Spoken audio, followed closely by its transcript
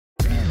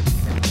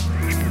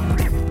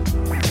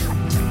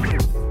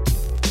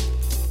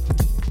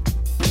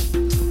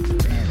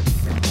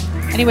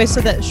Anyway,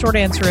 so the short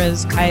answer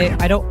is I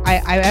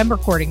am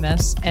recording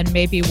this, and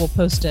maybe we'll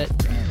post it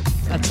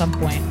at some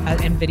point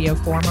in video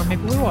form, or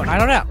maybe we won't. I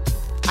don't know.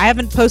 I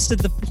haven't posted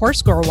the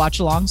Horse Girl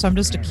watch along, so I'm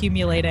just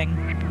accumulating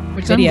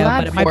video,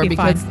 but it might be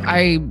fun. Because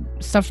I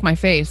stuffed my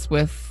face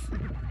with.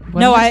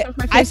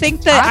 I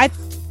think that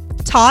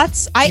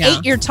tots. I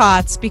ate your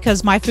tots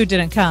because my food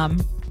didn't come.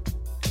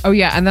 Oh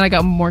yeah, and then I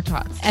got more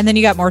tots. And then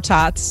you got more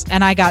tots,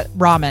 and I got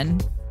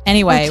ramen.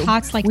 Anyway,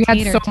 tots like we had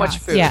so tots. much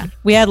food. Yeah,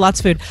 we had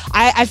lots of food.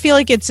 I feel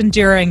like it's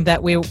enduring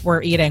that we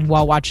were eating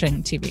while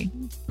watching TV,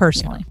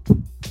 personally. Yeah.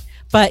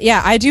 But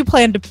yeah, I do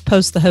plan to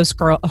post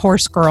the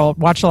Horse Girl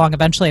watch along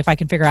eventually if I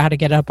can figure out how to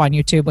get it up on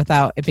YouTube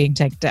without it being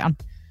taken down.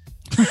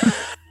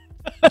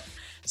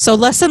 So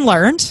lesson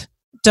learned.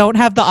 Don't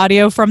have the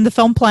audio from the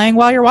film playing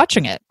while you're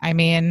watching it. I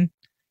mean,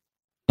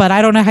 but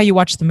I don't know how you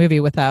watch the movie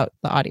without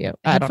the audio.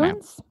 I don't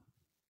know.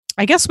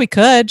 I guess we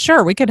could.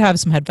 Sure, we could have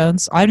some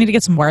headphones. I need to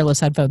get some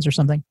wireless headphones or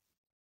something.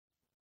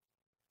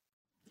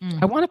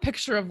 I want a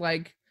picture of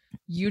like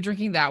you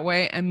drinking that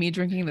way and me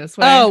drinking this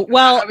way. Oh,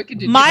 well,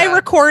 my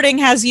recording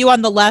has you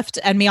on the left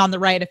and me on the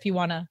right if you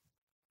want to.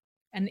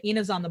 And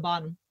Ina's on the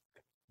bottom.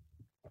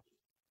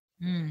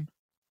 I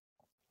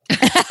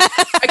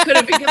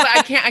couldn't because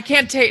I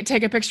can't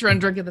take a picture and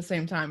drink at the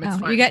same time. It's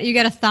fine. You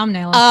got a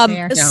thumbnail up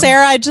there.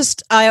 Sarah,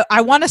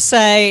 I want to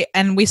say,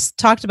 and we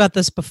talked about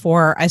this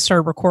before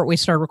we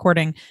started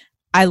recording.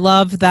 I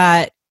love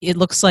that it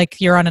looks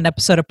like you're on an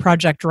episode of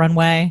Project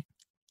Runway,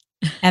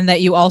 and that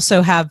you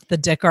also have the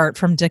dick art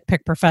from Dick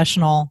Pic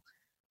Professional.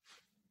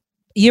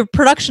 Your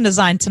production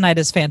design tonight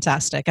is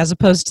fantastic, as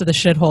opposed to the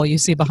shithole you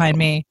see behind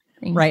me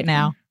right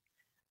now.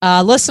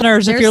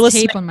 Listeners, if you're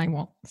listening, tape on my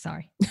wall.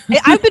 Sorry,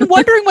 I've been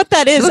wondering what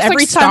that is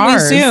every time we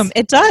zoom.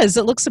 It does.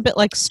 It looks a bit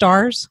like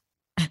stars.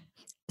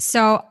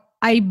 So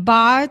I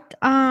bought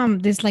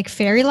this like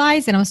fairy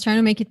lights, and I was trying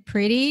to make it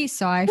pretty.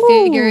 So I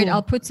figured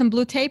I'll put some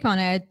blue tape on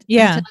it.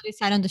 Yeah, until I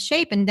decide on the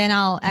shape, and then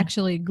I'll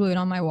actually glue it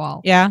on my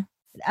wall. Yeah,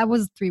 that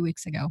was 3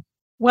 weeks ago.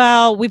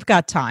 Well, we've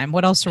got time.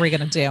 What else are we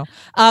going to do?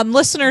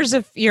 Listeners,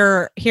 if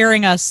you're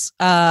hearing us,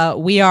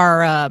 we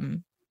are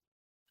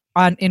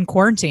in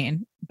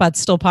quarantine, but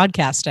still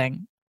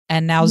podcasting,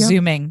 and now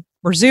Zooming.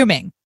 We're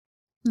Zooming.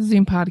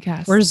 Zoom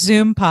podcast. We're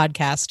Zoom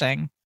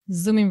podcasting.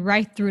 Zooming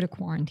right through the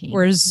quarantine.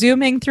 We're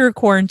zooming through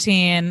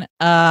quarantine.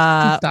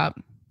 Stop.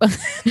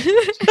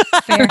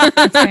 Fair.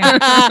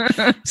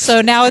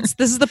 So now this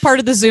is the part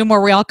of the Zoom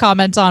where we all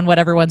comment on what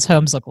everyone's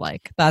homes look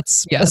like.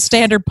 That's a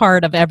standard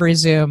part of every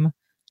Zoom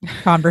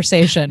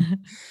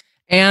conversation.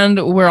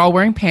 And we're all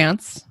wearing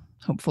pants,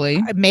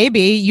 hopefully.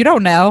 Maybe. You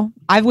don't know.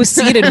 I was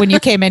seated when you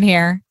came in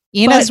here.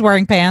 Ina's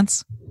wearing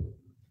pants.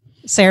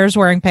 Sarah's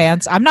wearing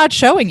pants. I'm not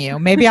showing you.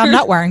 Maybe I'm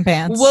not wearing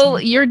pants.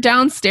 Well, you're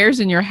downstairs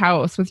in your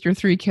house with your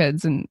 3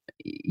 kids, and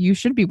you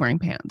should be wearing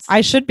pants.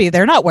 I should be.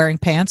 They're not wearing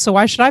pants, so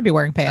why should I be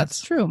wearing pants?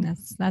 That's true.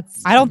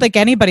 That's. I don't think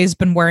anybody's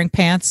been wearing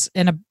pants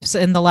in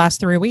the last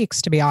 3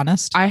 weeks, to be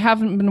honest. I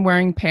haven't been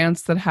wearing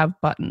pants that have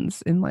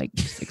buttons in like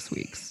 6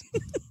 weeks.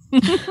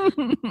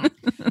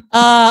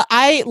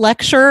 I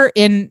lecture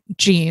in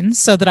jeans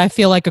so that I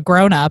feel like a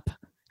grown-up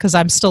because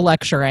I'm still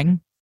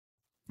lecturing.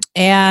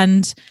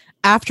 And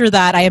after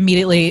that, I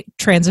immediately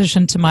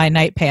transitioned to my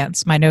night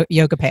pants, my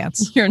yoga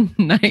pants. Your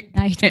night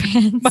pants.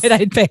 My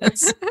night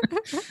pants.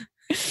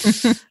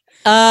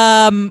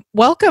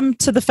 Welcome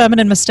to the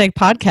Feminine Mistake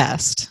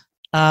Podcast,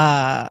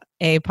 a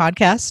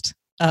podcast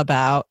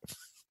about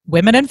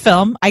women in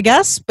film, I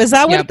guess. Is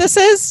that what this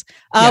is?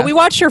 We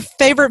watch your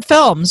favorite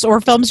films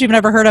or films you've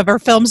never heard of or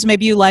films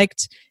maybe you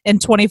liked in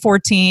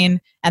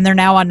 2014 and they're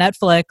now on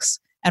Netflix.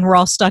 And we're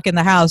all stuck in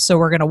the house, so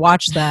we're going to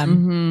watch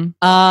them.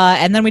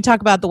 And then we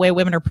talk about the way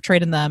women are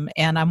portrayed in them.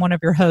 And I'm one of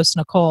your hosts,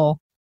 Nicole.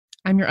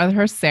 I'm your other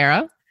host,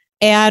 Sarah.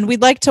 And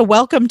we'd like to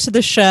welcome to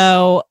the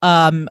show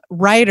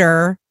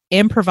writer,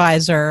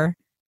 improviser.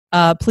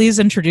 Please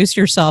introduce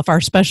yourself, our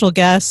special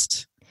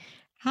guest.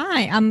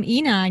 Hi, I'm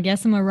Ina. I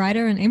guess I'm a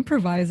writer and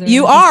improviser.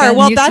 You are.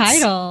 Well, that's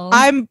title.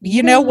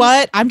 You know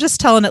what? I'm just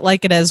telling it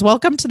like it is.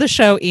 Welcome to the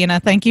show, Ina.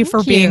 Thank you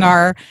for being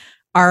our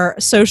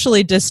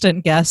socially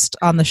distant guest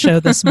on the show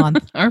this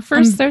month. Our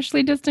first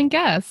socially distant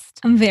guest.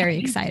 I'm very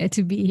excited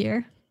to be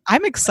here.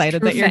 I'm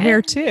excited that you're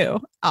here too.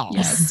 Oh,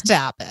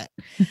 stop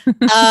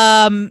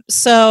it.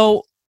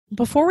 So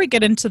before we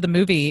get into the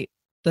movie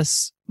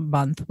this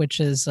month, which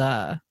is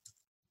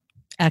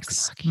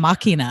Ex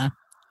Machina,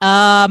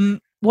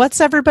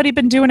 what's everybody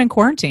been doing in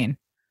quarantine?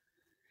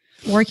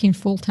 Working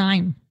full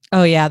time.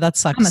 Oh yeah, that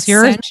sucks.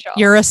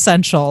 You're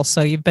essential,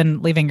 so you've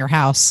been leaving your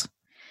house.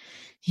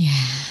 Yeah.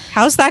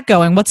 How's that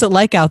going? What's it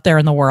like out there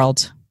in the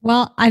world?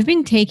 Well, I've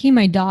been taking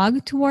my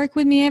dog to work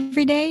with me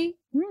every day.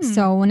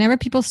 So whenever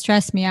people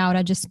stress me out,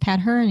 I just pet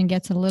her and it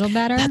gets a little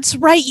better. That's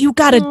right. You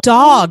got a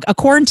dog, a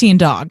quarantine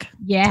dog.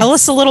 Yeah. Tell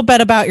us a little bit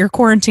about your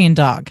quarantine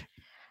dog.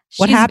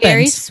 What happened?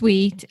 Very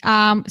sweet.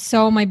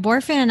 So my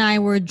boyfriend and I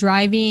were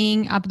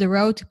driving up the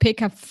road to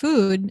pick up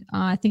food.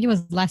 I think it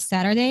was last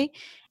Saturday.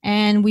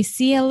 And we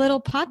see a little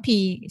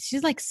puppy.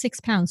 She's like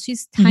 6 pounds.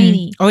 She's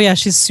tiny. Oh, yeah.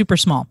 She's super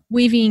small.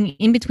 Weaving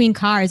in between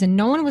cars. And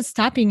no one was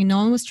stopping and no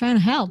one was trying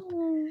to help.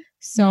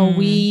 So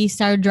we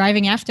started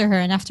driving after her.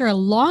 And after a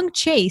long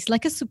chase,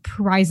 like a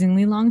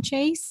surprisingly long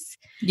chase,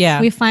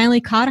 we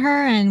finally caught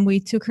her and we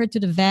took her to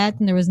the vet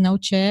and there was no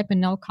chip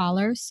and no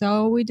collar.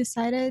 So we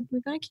decided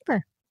we're going to keep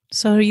her.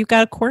 So you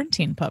got a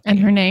quarantine puppy. And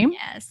her name?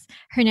 Yes.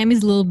 Her name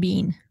is Little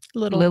Bean.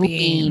 Little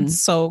Bean.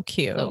 So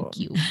cute. So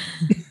cute.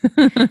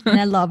 And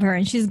I love her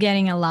and she's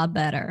getting a lot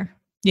better.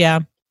 Yeah.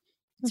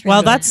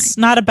 Well, that's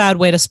not a bad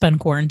way to spend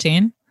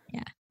quarantine.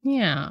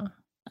 Yeah.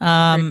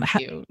 How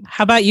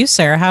about you,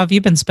 Sarah? How have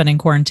you been spending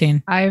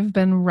quarantine? I've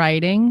been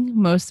writing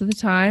most of the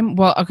time.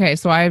 Well, okay,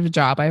 so I have a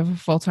job. I have a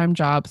full-time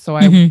job. So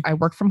I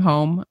work from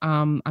home.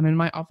 I'm in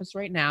my office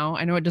right now.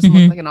 I know it doesn't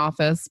look like an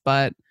office,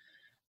 but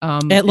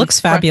it looks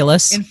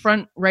fabulous. In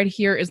front right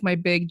here is my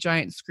big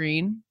giant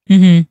screen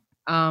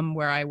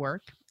where I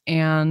work.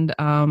 And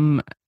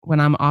when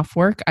I'm off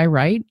work, I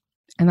write.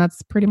 And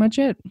that's pretty much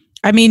it.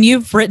 I mean,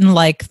 you've written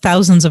like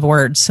thousands of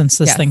words since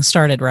this thing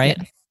started, right?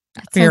 Yes.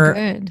 That's so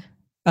good.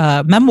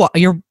 Memoir,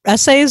 your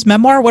essays,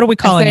 memoir, what are we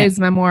calling essays,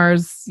 it?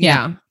 Memoirs.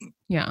 Yeah.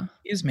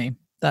 Excuse me.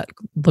 That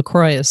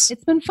LaCroix is.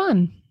 It's been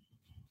fun.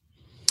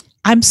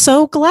 I'm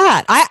so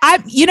glad.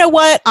 I you know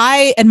what?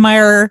 I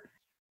admire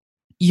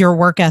your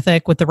work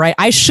ethic with the write.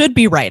 I should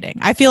be writing.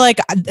 I feel like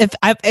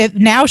if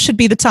now should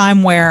be the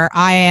time where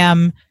I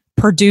am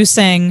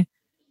producing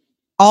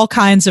all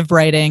kinds of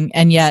writing,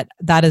 and yet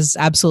that is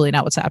absolutely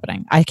not what's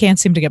happening. I can't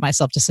seem to get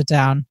myself to sit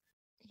down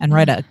and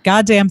write a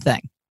goddamn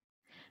thing.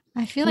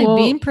 I feel like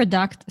being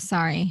productive.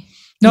 Sorry.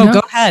 No, go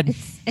ahead.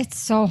 It's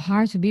so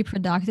hard to be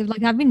productive.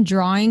 Like I've been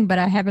drawing, but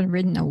I haven't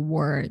written a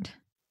word.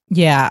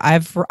 Yeah,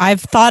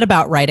 I've thought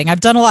about writing. I've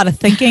done a lot of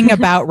thinking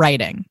about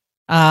writing.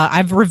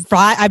 I've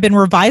been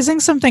revising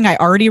something I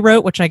already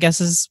wrote, which I guess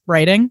is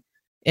writing.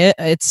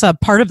 It's a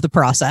part of the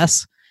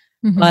process.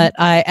 But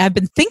I've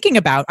been thinking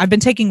about. I've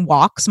been taking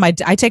walks.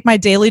 I take my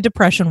daily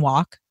depression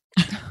walk,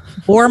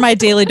 or my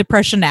daily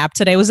depression nap.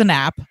 Today was a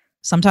nap.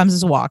 Sometimes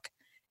it's a walk.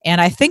 And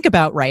I think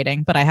about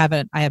writing, but I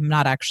am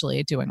not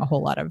actually doing a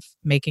whole lot of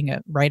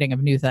writing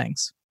of new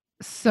things.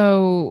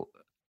 So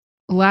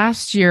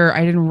last year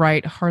I didn't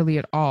write hardly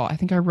at all. I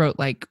think I wrote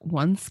like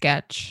one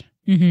sketch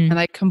and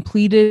I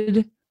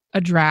completed a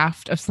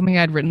draft of something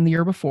I'd written the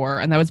year before.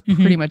 And that was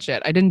pretty much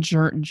it. I didn't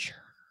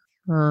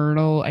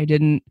journal. I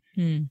didn't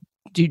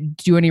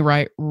do any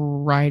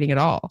writing at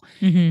all.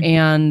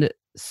 And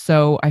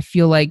so I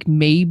feel like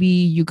maybe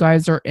you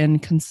guys are in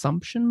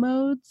consumption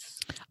modes.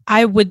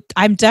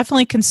 I'm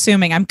definitely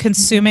consuming. I'm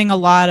consuming a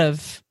lot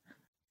of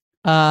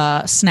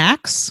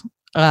snacks.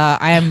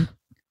 I am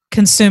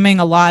consuming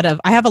I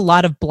have a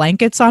lot of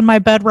blankets on my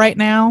bed right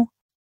now.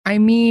 I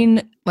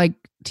mean, like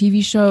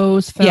TV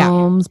shows,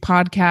 films,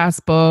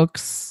 podcasts,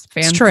 books,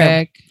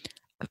 fanfic.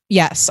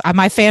 Yes,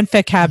 my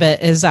fanfic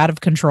habit is out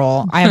of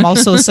control. I am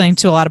also listening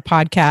to a lot of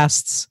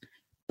podcasts,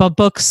 but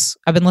books.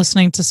 I've been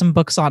listening to some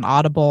books on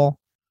Audible.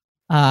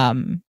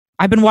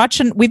 We've been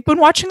watching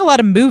a lot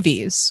of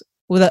movies.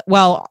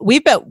 Our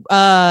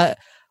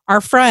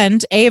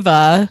friend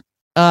Ava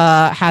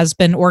has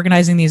been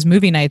organizing these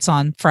movie nights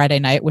on Friday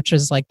night, which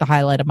is like the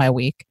highlight of my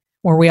week,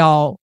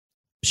 where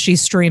she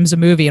streams a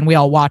movie and we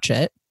all watch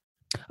it.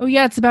 Oh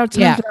yeah, it's about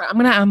time. Yeah. I'm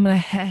gonna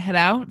head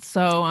out.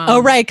 So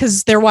right,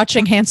 because they're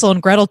watching Hansel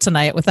and Gretel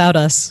tonight without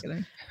us.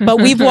 But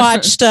we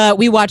watched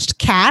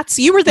Cats.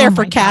 You were there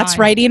for Cats,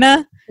 right,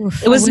 Ina?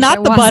 Oof, it was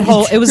not the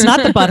butthole. It was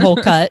not the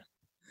butthole cut.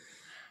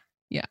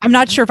 Yeah, I'm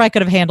not sure if I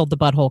could have handled the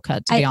butthole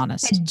cut, to be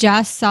honest. I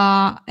just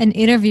saw an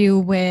interview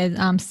with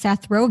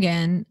Seth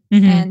Rogen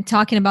and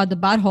talking about the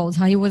buttholes,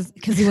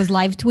 because he was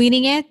live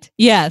tweeting it.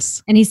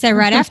 Yes. And he said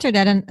right after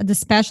that, and the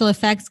special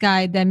effects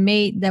guy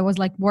that was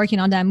like working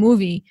on that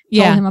movie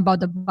told him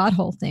about the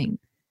butthole thing.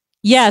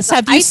 Yes. I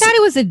thought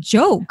it was a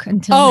joke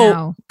until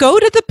now. Go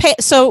to the page.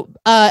 So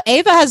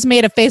Ava has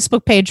made a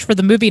Facebook page for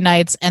the movie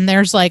nights, and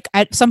there's like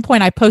at some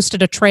point I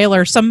posted a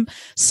trailer. So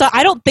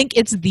I don't think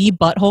it's the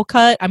butthole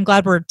cut. I'm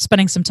glad we're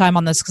spending some time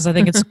on this because I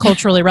think it's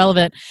culturally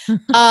relevant.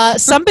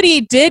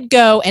 Somebody did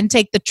go and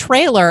take the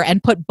trailer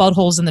and put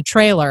buttholes in the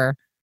trailer,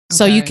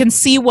 so you can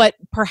see what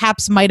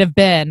perhaps might have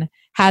been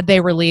had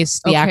they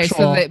released the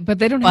actual. But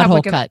they don't have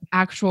like an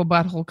actual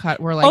butthole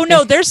cut where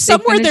like. There's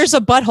somewhere there's a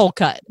butthole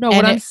cut. No,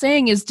 what I'm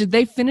saying is, did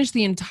they finish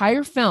the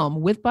entire film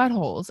with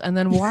buttholes and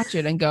then watch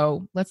it and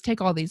go, let's take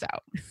all these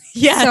out?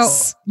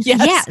 Yes.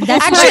 Yes. Yeah.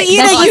 That's actually,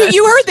 Ina,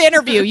 you heard the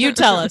interview. You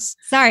tell us.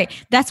 Sorry,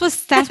 that's what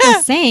Seth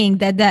was saying.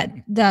 That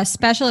the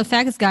special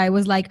effects guy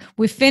was like,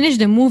 we finished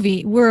the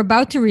movie, we're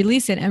about to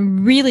release it,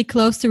 and really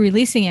close to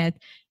releasing it.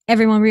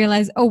 Everyone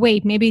realized, oh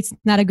wait, maybe it's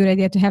not a good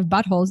idea to have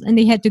buttholes, and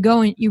they had to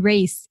go and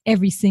erase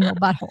every single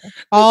butthole.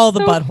 All the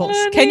buttholes.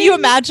 Funny. Can you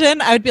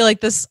imagine? I would be like,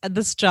 this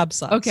job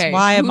sucks. Okay,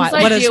 why am I?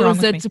 What is wrong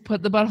with me? To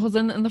put the buttholes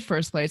in the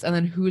first place, and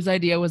then whose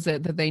idea was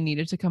it that they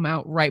needed to come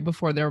out right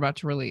before they were about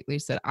to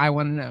release it? I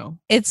want to know.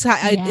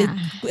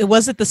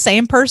 Was it the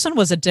same person?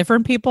 Was it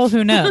different people?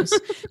 Who knows?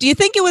 Do you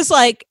think it was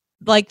like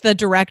the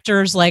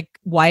director's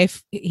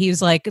wife?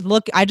 He's like,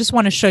 look, I just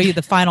want to show you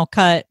the final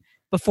cut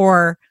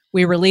before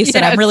we release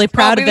it. I'm really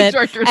proud of it.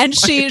 And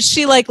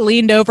she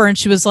leaned over and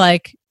she was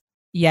like,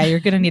 Yeah, you're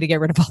going to need to get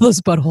rid of all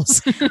those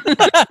buttholes.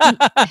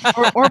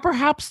 or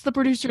perhaps the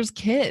producer's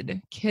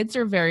kid. Kids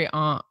are very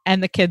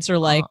and the kids are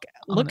like,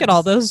 look at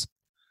all those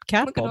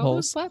cat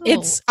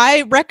buttholes.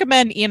 I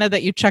recommend, Ina,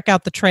 that you check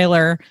out the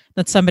trailer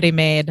that somebody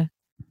made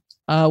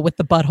with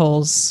the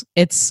buttholes.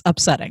 It's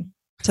upsetting,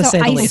 to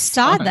say the least.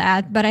 I saw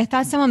that, but I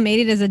thought someone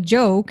made it as a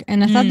joke,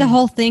 and I thought the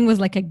whole thing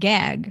was like a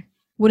gag.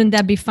 Wouldn't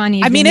that be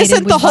funny? I mean,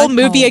 isn't the whole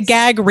movie a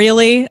gag,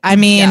 really? I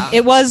mean,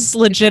 it was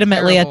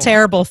legitimately a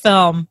terrible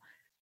film.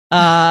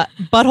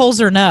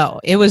 Buttholes or no,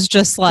 it was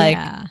just like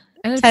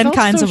 10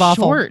 kinds of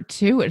awful. Short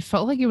too. It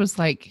felt like it was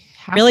like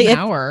half an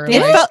hour.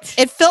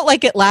 It felt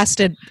like it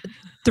lasted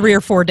 3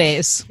 or 4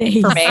 days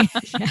for me.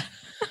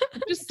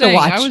 Just saying,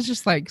 I was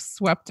just like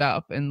swept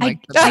up and like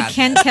I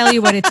can't tell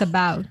you what it's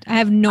about. I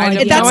have no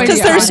idea. That's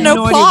because there's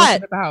no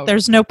plot.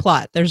 There's no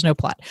plot.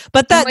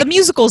 But the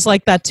musical's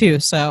like that too.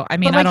 So I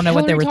mean, I don't know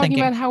what they were thinking.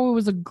 About how it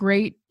was a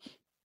great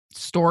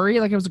story,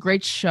 like it was a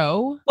great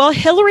show. Well,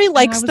 Hillary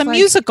likes the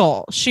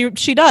musical. She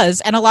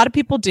does, and a lot of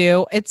people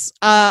do. It's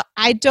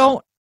I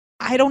don't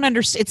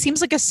understand. It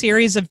seems like a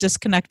series of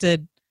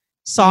disconnected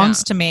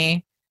songs to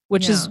me,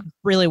 which is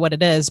really what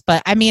it is.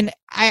 But I mean,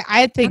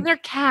 I think and they're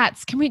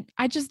cats. Can we?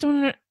 I just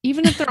don't.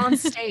 Even if they're on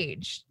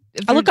stage,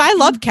 look, I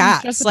love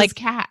cats. Like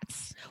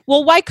cats.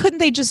 Well, why couldn't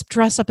they just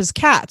dress up as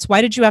cats?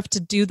 Why did you have to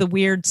do the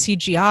weird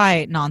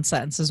CGI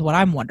nonsense? Is what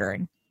I'm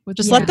wondering.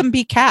 Just let them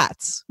be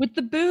cats with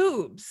the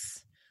boobs.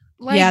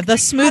 Like, the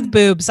smooth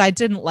boobs. I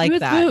didn't like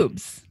that.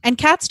 Boobs. And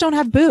cats don't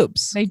have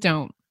boobs. They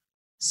don't.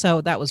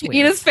 So that was weird.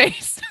 Ina's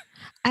face.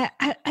 I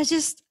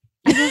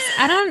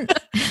don't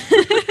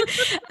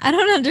I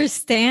don't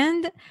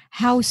understand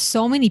how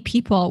so many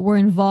people were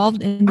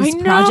involved in this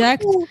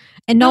project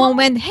and no one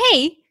went,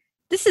 hey,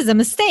 this is a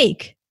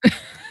mistake.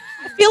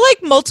 I feel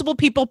like multiple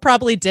people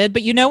probably did,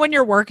 but when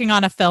you're working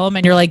on a film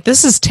and you're like,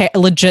 this is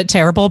legit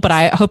terrible, but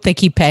I hope they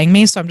keep paying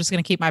me, so I'm just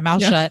going to keep my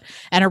mouth shut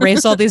and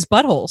erase all these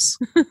buttholes.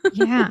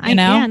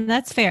 Yeah,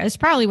 that's fair. It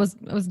probably was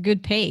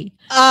good pay.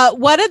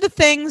 One of the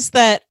things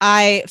that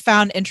I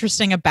found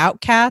interesting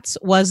about Cats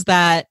was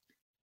that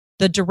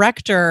the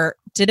director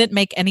didn't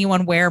make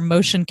anyone wear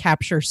motion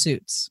capture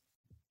suits,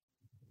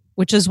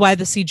 which is why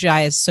the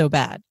CGI is so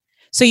bad.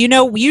 So,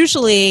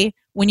 usually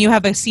when you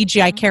have a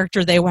CGI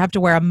character, they have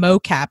to wear a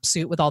mocap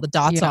suit with all the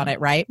dots on it,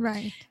 right?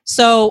 Right.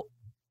 So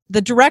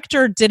the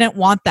director didn't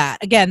want that.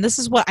 Again, this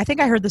is what I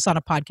think I heard this on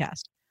a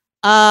podcast.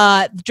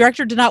 The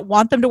director did not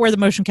want them to wear the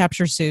motion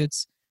capture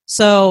suits.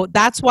 So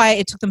that's why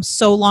it took them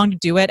so long to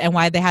do it, and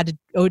why they had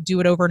to do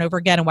it over and over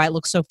again, and why it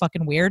looks so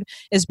fucking weird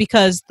is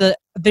because the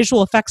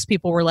visual effects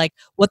people were like,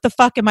 what the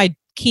fuck am I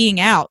keying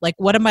out? Like,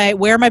 where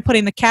am I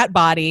putting the cat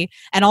body?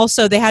 And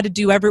also they had to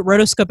do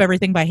rotoscope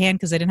everything by hand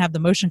because they didn't have the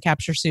motion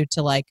capture suit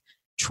to like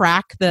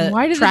track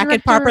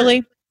it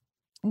properly.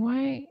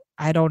 Why?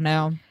 I don't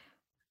know.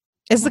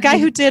 Is the guy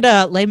who did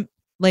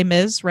Les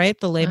Mis, right?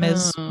 The Les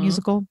Mis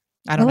musical?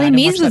 I don't know. Les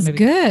Mis was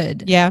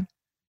good. Yeah.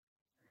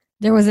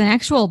 There was an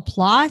actual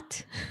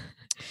plot.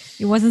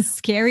 It wasn't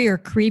scary or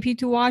creepy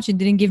to watch. It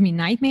didn't give me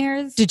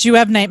nightmares. Did you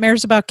have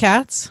nightmares about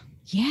cats?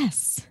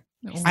 Yes.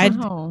 I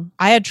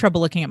had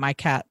trouble looking at my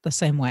cat the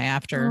same way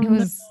after. It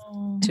was,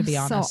 to be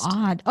honest, so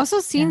odd. Also,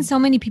 seeing so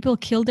many people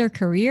kill their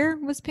career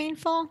was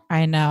painful.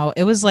 I know.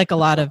 It was like a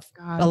lot of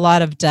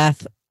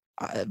death,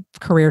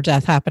 career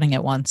death happening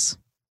at once.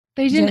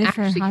 They didn't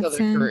actually kill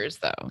their careers,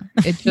 though.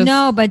 It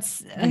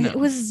just, it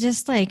was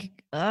just like,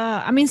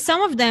 I mean,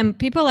 some of them,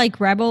 people like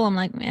Rebel, I'm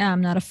like,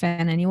 I'm not a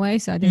fan anyway,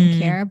 so I didn't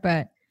care.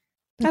 But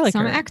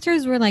some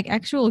actors were like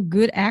actual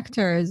good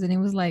actors, and it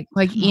was like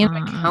Ian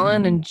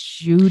McKellen and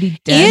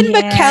Judi Dench. Ian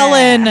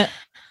McKellen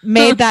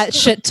made that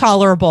shit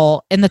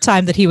tolerable in the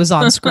time that he was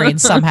on screen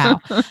somehow.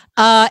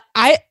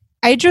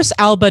 Idris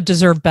Elba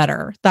deserved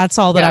better. That's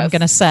all that I'm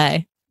going to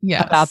say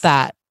about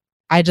that.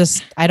 I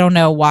don't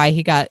know why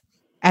he got...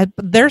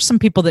 there's some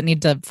people that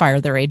need to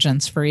fire their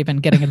agents for even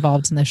getting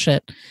involved in this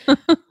shit.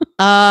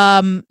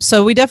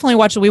 So we definitely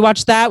watched it. We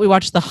watched that. We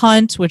watched The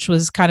Hunt, which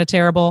was kind of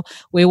terrible.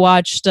 We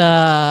watched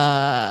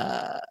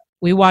Dr.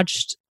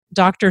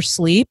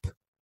 Sleep.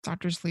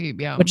 Dr.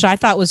 Sleep, yeah. Which I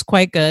thought was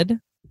quite good.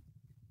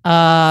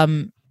 A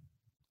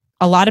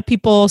lot of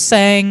people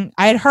saying,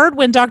 I had heard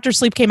when Dr.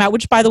 Sleep came out,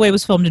 which by the way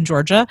was filmed in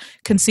Georgia,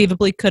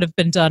 conceivably could have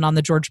been done on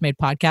the George Made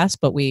podcast,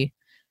 but we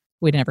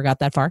never got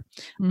that far.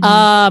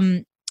 Mm-hmm.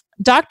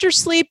 Dr.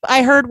 Sleep,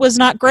 I heard, was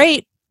not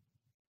great,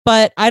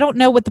 but I don't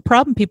know what the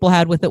problem people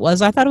had with it was.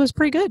 I thought it was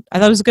pretty good. I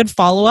thought it was a good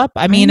follow-up.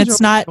 I mean,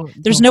 there's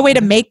no way to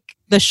make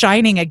The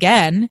Shining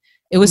again.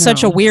 It was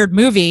such a weird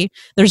movie.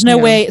 There's no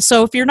way.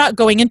 So if you're not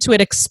going into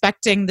it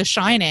expecting The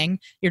Shining,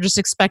 you're just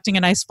expecting a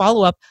nice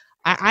follow-up.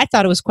 I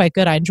thought it was quite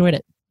good. I enjoyed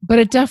it. But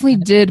it definitely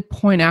did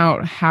point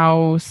out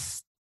how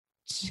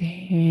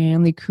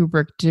Stanley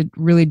Kubrick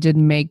did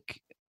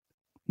make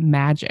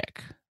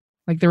magic.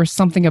 Like there was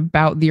something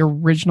about the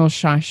original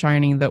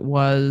Shining that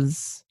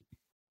was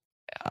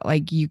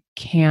like you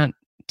can't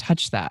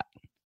touch that.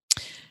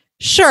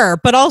 Sure,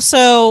 but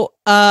also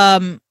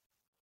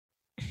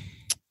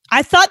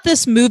I thought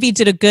this movie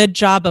did a good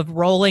job of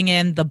rolling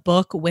in the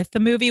book with the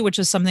movie, which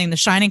is something The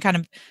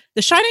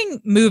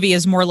Shining movie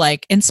is more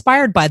like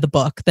inspired by the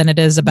book than it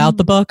is about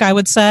the book, I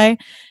would say.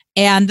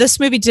 And this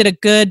movie did a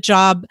good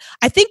job.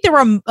 I think there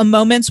were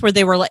moments where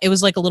it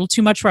was like a little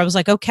too much, where I was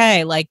like,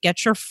 okay, like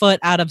get your foot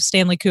out of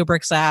Stanley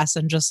Kubrick's ass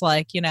and just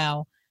like,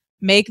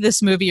 make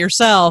this movie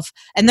yourself.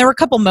 And there were a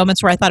couple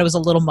moments where I thought it was a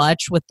little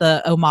much with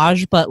the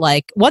homage, but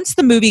like once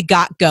the movie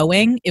got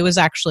going, it was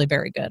actually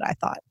very good, I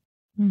thought.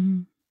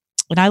 Mm-hmm.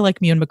 And I like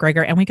Ewan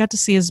McGregor, and we got to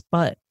see his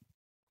butt.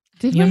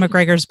 Ewan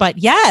McGregor's butt.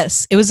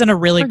 Yes. It was in a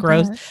really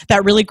gross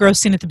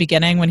scene at the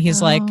beginning when he's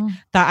like,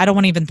 that I don't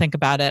want to even think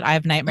about it. I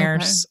have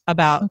nightmares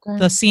about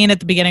the scene at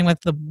the beginning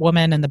with the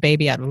woman and the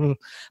baby.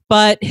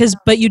 But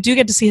you do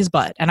get to see his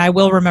butt, and I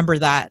will remember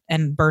that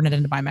and burn it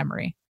into my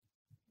memory.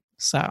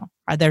 So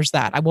there's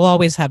that. I will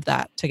always have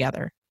that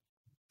together.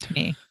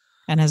 Me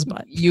and his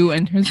butt. You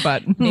and his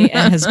butt. Me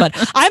and his butt.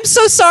 I'm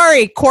so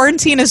sorry.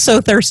 Quarantine is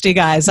so thirsty,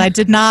 guys. I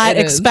did not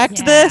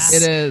expect this.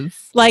 It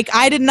is. Like,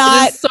 I did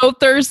not. It is so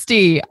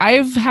thirsty. I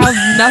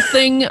have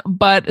nothing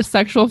but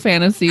sexual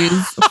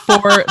fantasies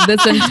for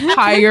this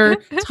entire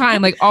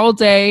time, like all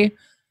day.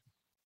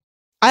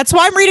 That's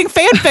why I'm reading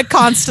fanfic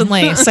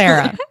constantly,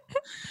 Sarah.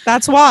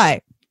 That's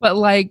why. But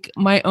like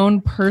my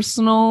own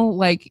personal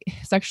like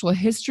sexual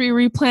history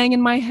replaying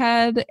in my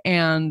head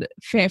and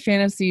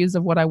fantasies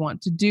of what I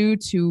want to do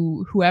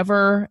to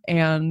whoever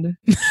and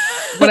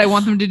what I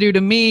want them to do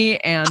to me.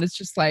 And it's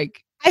just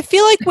like, I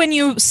feel like when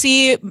you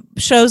see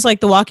shows like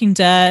The Walking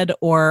Dead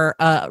or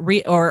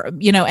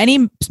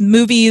any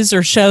movies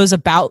or shows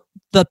about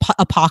the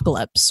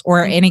apocalypse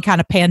or any kind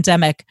of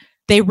pandemic,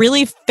 they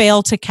really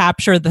fail to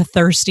capture the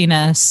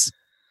thirstiness.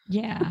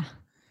 Yeah.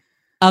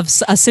 Of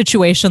a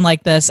situation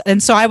like this.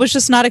 And so I was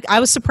just I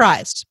was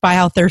surprised by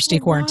how thirsty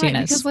quarantine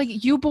is. Because like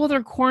you both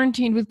are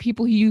quarantined with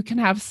people who you can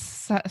have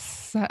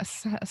sex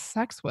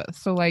with.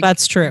 So like,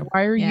 that's true.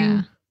 Why are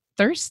you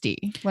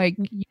thirsty? Like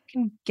you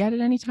can get it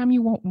anytime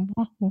you want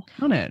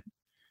it.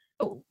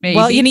 Maybe.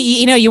 Well,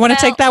 you want to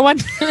take that one?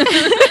 Well,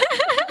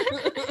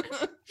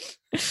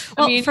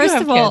 I mean, first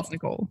of all, kids,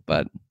 Nicole,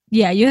 but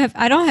yeah,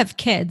 I don't have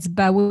kids,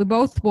 but we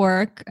both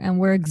work and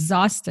we're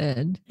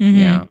exhausted. Mm-hmm.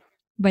 Yeah.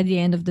 By the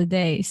end of the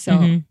day.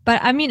 So, but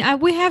I mean,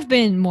 we have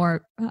been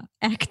more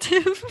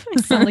active.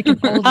 I sound like an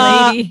old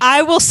lady.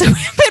 I will say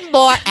we've been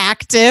more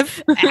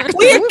active.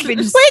 We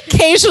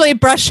occasionally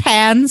brush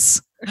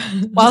hands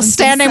while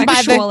standing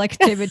by the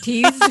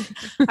activities.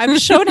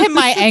 I've shown him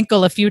my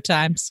ankle a few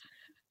times.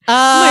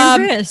 My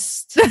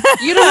wrist.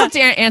 You don't have to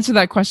answer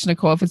that question,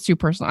 Nicole, if it's too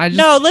personal.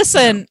 No,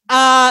 listen.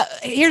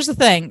 Here's the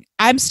thing.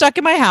 I'm stuck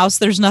in my house.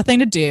 There's nothing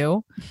to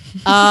do.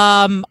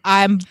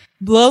 I'm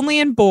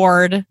lonely and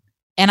bored.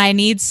 And I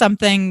need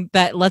something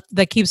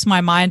that keeps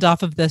my mind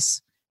off of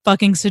this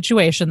fucking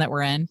situation that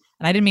we're in.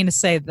 And I didn't mean to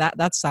say that.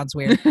 That sounds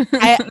weird.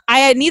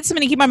 I need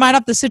something to keep my mind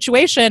off the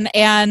situation.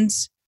 And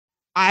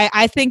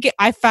I think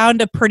I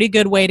found a pretty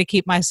good way to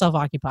keep myself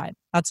occupied.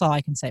 That's all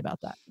I can say about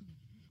that.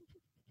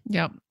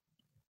 Yep.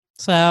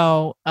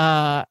 So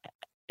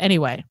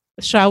anyway,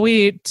 shall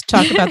we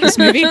talk about this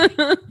movie?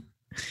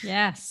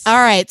 Yes. All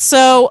right.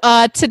 So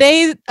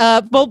today,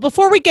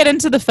 before we get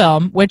into the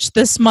film, which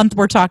this month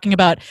we're talking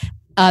about,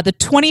 the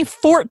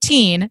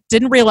 2014,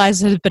 didn't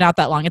realize it had been out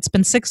that long. It's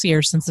been 6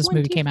 years since this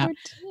movie came out.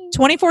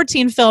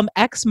 2014 film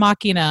Ex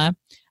Machina,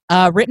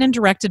 written and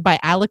directed by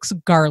Alex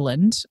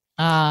Garland.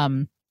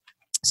 So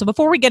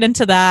before we get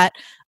into that,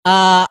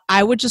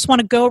 I would just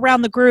want to go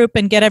around the group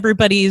and get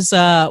everybody's,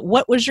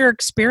 what was your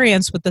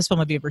experience with this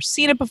film? Have you ever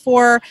seen it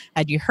before?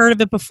 Had you heard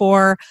of it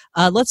before?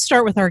 Let's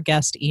start with our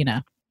guest,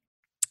 Ina.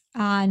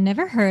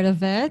 Never heard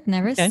of it.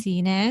 Never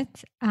seen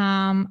it.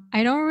 I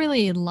don't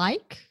really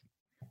like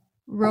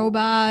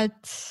robot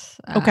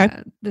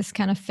this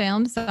kind of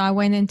film, so I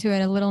went into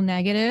it a little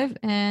negative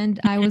and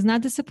I was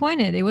not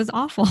disappointed. It was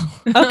awful.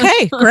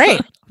 Okay,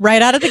 great.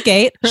 Right out of the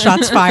gate,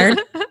 shots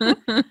fired.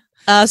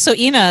 So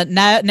Ina,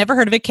 never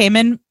heard of it, came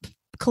in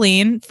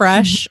clean,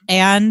 fresh,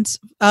 and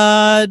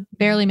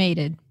barely made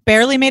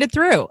it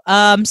through.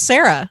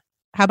 Sarah,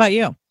 how about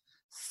you?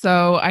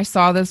 So I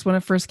saw this when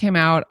it first came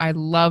out. I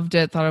loved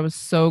it, thought it was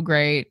so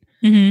great.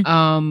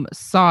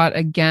 Saw it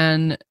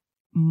again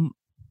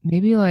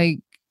maybe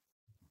like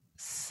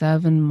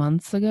 7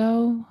 months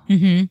ago.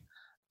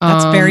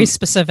 That's very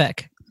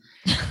specific.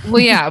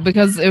 Well, yeah,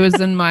 because it was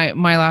in my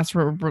last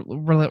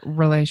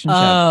relationship.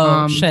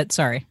 Oh, shit,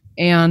 sorry.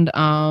 And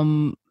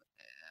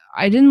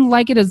I didn't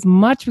like it as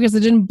much because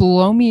it didn't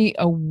blow me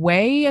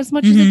away as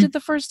much as it did the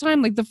first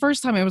time. Like the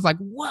first time it was like,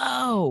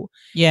 whoa.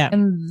 Yeah.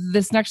 And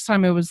this next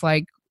time it was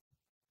like,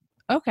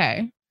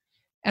 okay.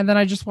 And then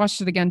I just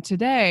watched it again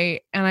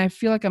today and I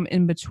feel like I'm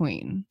in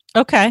between.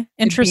 Okay.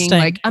 Interesting.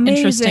 Being like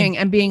amazing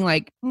and being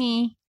like,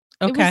 me.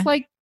 Okay. It was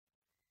like,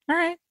 all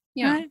right.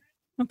 Yeah. All right.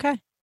 Okay.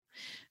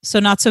 So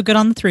not so good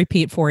on the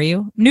three-peat for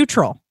you.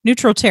 Neutral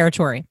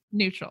territory.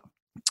 Neutral.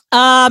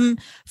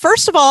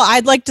 First of all,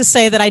 I'd like to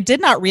say that I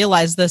did not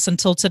realize this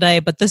until today,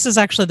 but this is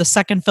actually the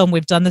second film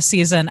we've done this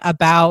season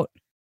about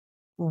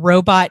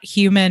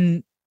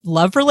robot-human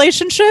love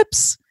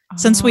relationships.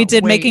 since we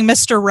did Making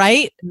Mr.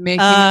 Right. Making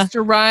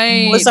Mr.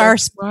 Right was our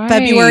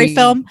February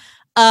film.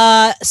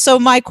 So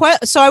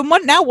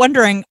I'm now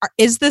wondering,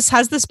 has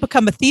this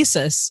become a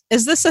thesis?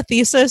 Is this a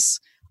thesis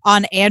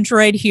on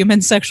android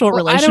human sexual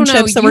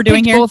relationships that we're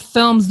doing here? Both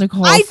films,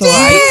 Nicole. I did.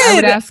 I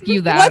would ask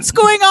you that. What's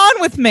going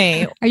on with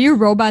me? Are you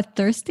robot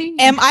thirsty?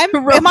 Am I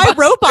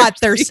robot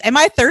thirsty? Am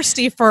I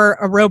thirsty for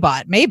a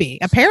robot? Maybe.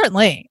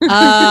 Apparently.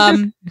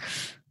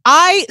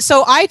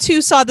 I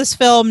too saw this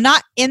film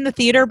not in the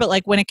theater, but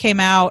like when it came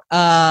out,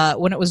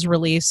 when it was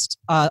released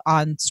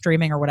on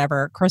streaming or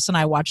whatever. Chris and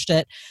I watched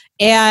it,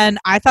 and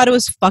I thought it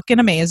was fucking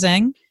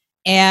amazing,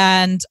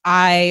 and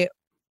I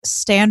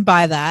stand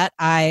by that.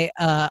 I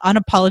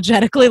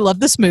unapologetically love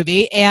this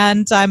movie,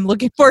 and I'm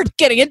looking forward to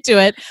getting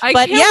into it.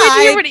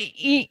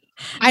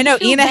 I know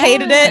Ina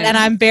hated it, and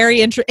I'm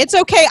very interested. It's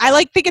okay.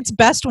 I think it's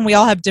best when we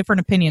all have different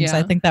opinions.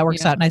 I think that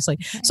works out nicely.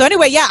 So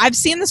anyway, I've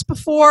seen this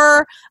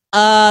before.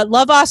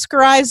 Love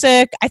Oscar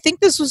Isaac. I think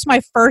this was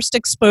my first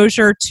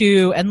exposure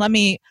to,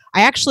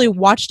 I actually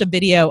watched a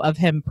video of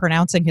him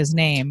pronouncing his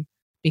name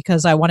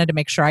because I wanted to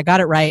make sure I got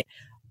it right.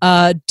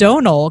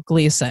 Domhnall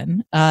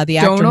Gleeson, the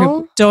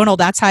actor Domhnall,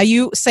 that's how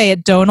you say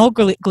it, Domhnall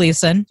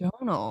Gleeson.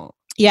 Domhnall.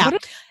 Yeah.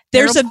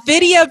 There's a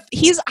video,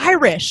 he's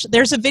Irish.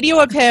 There's a video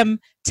of him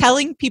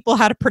telling people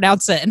how to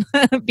pronounce it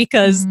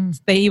because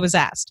he was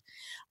asked.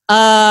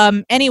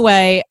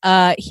 Anyway,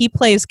 he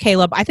plays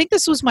Caleb. I think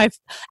this was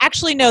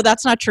actually, no,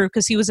 that's not true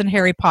because he was in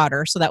Harry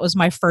Potter. So that was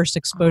my first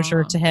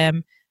exposure to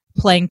him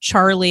playing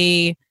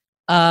Charlie,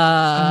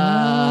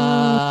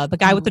 the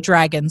guy with the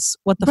dragons.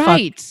 What the fuck?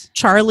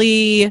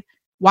 Charlie.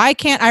 Why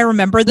can't I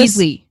remember this?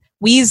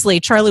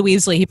 Weasley. Charlie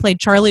Weasley. He played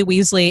Charlie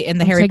Weasley in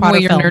the Harry Potter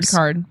films. Your nerd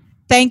card.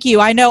 Thank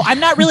you. I know I'm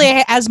not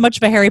really as much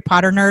of a Harry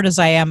Potter nerd as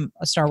I am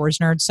a Star Wars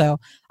nerd. So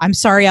I'm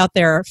sorry out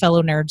there,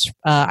 fellow nerds.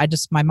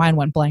 My mind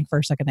went blank for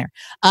a second there.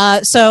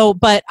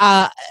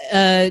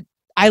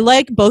 I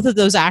like both of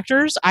those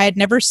actors. I had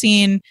never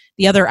seen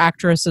the other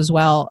actress as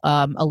well,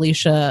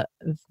 Alicia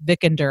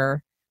Vikander,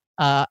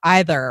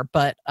 either.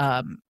 But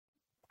I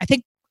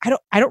think I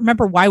don't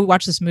remember why we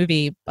watched this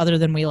movie other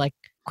than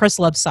Chris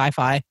loves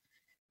sci-fi,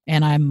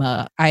 and I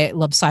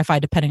love sci-fi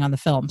depending on the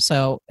film.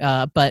 So,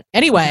 but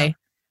anyway.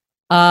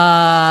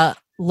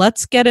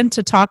 Let's get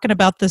into talking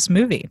about this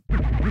movie.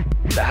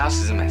 The house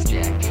is a mess,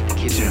 Jack. The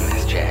kids are a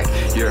mess, Jack.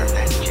 You're a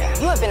mess, Jack.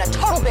 You have been a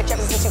total bitch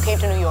ever since you came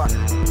to New York.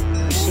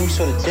 You seem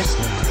sort of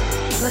distant.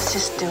 Let's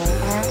just do it,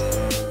 man.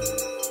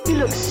 You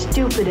look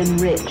stupid and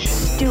rich.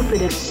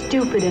 Stupid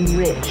and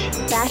rich.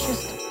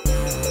 Fascist.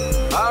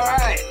 All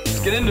right,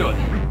 let's get into it.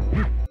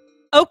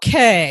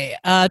 Okay,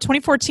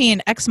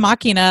 2014 Ex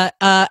Machina.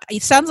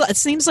 It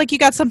seems like you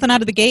got something out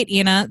of the gate,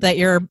 Ina, that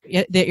you're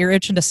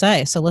itching to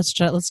say. So let's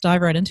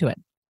dive right into it.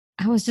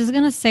 I was just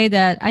gonna say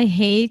that I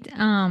hate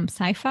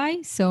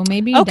sci-fi, so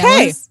maybe that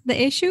was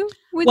the issue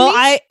with me. Well,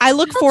 I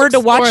look forward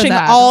to watching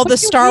all the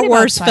Star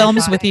Wars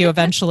films with you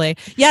eventually.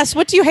 Yes,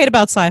 what do you hate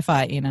about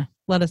sci-fi, Ina?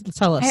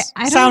 Tell us.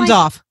 Sound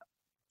off.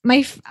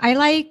 I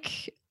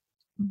like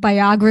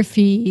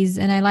biographies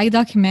and I like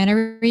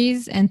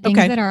documentaries and things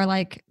that are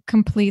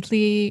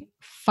completely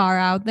far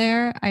out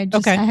there. I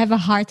have a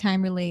hard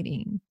time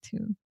relating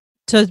to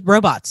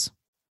robots,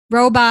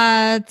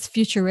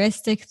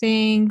 futuristic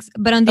things.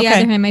 But on the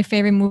other hand, my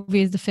favorite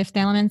movie is The Fifth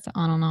Element. So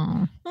I don't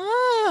know.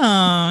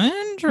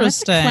 Oh,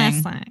 interesting. That's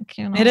a classic,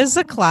 It is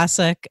a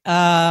classic.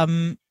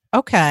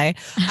 Okay.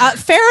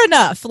 Fair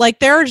enough.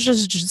 There are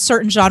just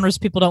certain genres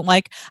people don't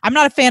like. I'm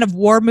not a fan of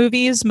war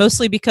movies,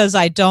 mostly because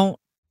I don't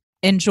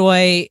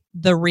enjoy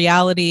the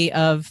reality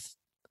of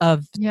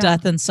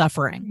death and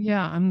suffering.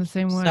 Yeah, I'm the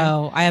same way.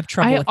 So I have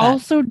trouble with that. I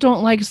also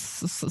don't like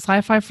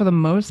sci-fi for the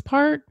most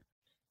part.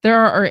 There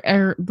are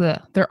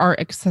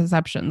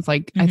exceptions. I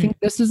think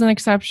this is an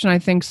exception. I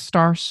think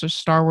Star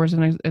Wars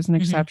is an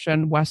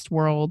exception.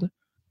 Westworld.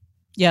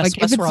 Yes,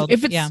 Westworld.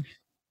 If it's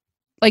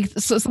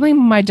something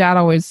my dad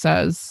always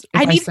says.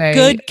 I need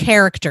good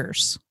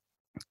characters.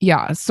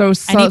 Yeah, so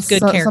I need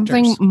good characters.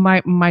 Something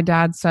my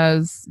dad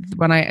says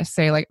when I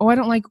say I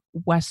don't like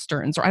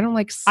westerns or I don't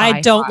like sci-fi.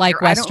 I don't like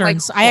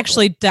westerns. I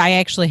actually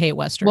hate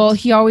westerns. Well,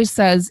 he always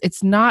says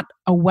it's not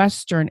a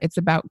western. It's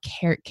about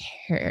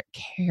characters.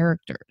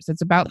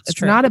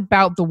 It's not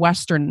about the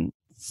western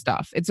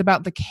stuff. It's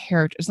about the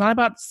characters. It's not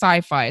about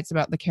sci-fi. It's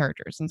about the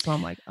characters. And so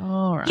I'm like, oh,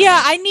 all right.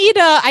 Yeah, I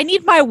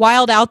need my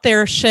wild out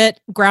there shit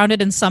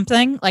grounded in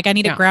something. I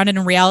need it grounded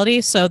in reality.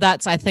 So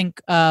that's, I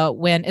think,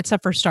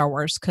 except for Star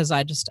Wars, because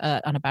I just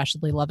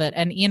unabashedly love it.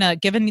 And Ina,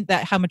 given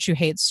that how much you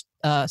hate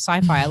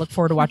sci-fi, I look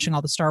forward to watching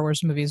all the Star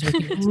Wars movies with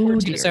you.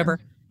 It's over.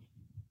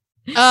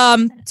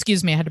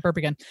 Excuse me, I had to burp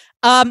again.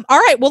 All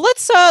right, well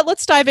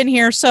let's dive in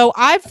here. So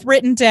I've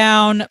written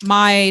down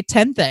my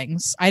 10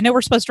 things. I know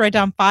we're supposed to write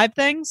down 5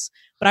 things,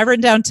 but I've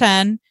written down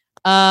 10.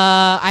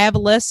 I have a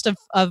list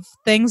of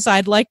things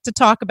I'd like to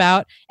talk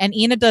about, and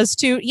Ina does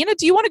too. Ina,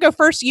 do you want to go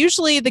first?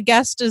 Usually the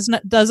guest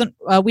doesn't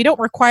we don't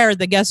require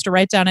the guest to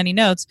write down any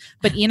notes,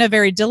 but Ina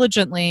very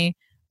diligently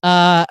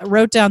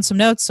wrote down some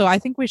notes. So I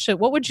think we should.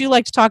 What would you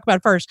like to talk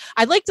about first?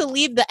 I'd like to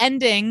leave the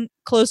ending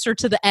closer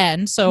to the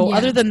end. So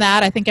other than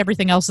that, I think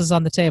everything else is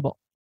on the table.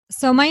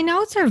 So my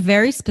notes are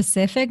very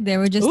specific. They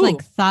were just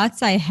like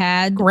thoughts I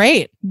had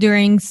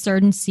during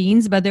certain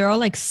scenes, but they're all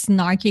like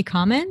snarky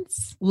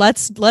comments.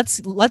 Let's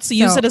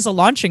use it as a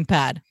launching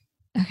pad.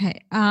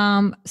 Okay.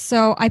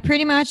 So I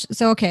pretty much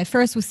at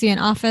first we see an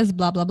office,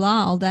 blah blah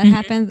blah. All that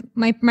happens.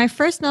 My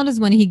first note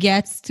is when he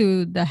gets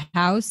to the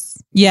house.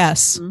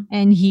 Yes.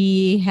 And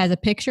he has a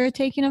picture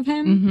taken of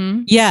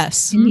him.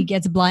 Yes. And he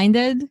gets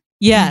blinded.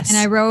 Yes. And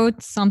I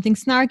wrote something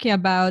snarky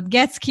about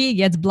gets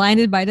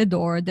blinded by the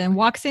door, then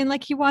walks in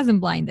like he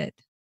wasn't blinded.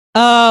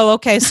 Oh,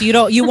 okay. So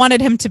you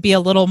wanted him to be a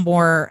little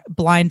more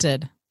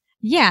blinded.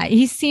 Yeah,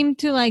 he seemed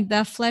to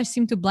the flesh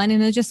seemed to blind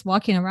and just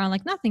walking around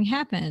like nothing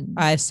happened.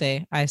 I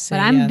see. But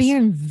I'm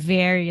being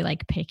very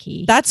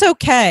picky. That's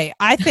okay.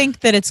 I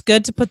think that it's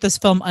good to put this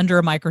film under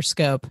a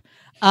microscope.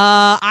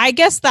 I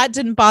guess that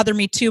didn't bother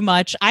me too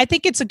much. I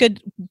think it's a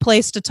good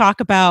place to talk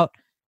about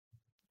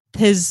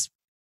his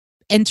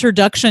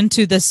introduction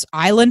to this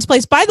island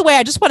place. By the way,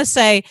 I just want to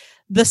say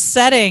the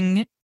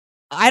setting,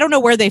 I don't know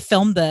where they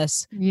filmed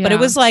this, but it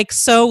was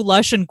so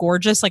lush and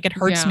gorgeous. Like it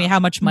hurts me how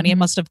much money it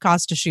must have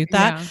cost to shoot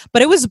that,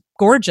 but it was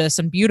gorgeous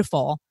and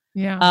beautiful.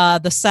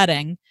 The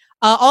setting.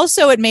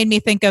 Also, it made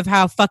me think of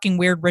how fucking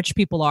weird rich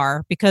people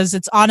are, because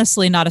it's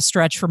honestly not a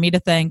stretch for me to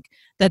think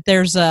that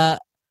there's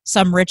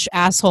some rich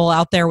asshole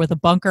out there with a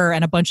bunker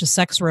and a bunch of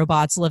sex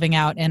robots living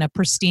out in a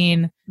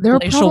pristine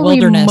glacial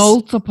wilderness.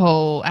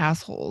 Multiple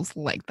assholes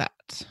like that.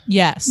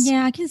 Yes.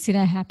 Yeah, I can see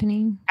that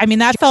happening. I mean,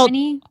 that felt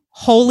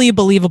wholly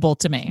believable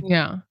to me.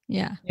 Yeah.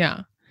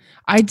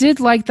 I did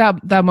like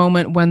that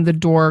moment when the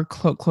door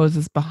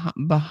closes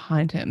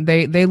behind him.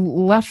 They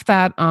left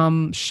that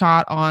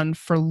shot on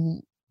for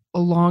a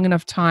long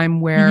enough time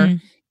where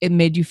it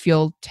made you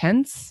feel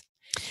tense.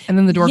 And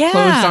then the door closed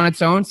on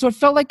its own. So it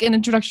felt like an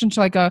introduction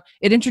to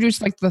it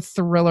introduced the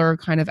thriller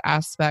kind of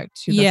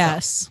aspect to the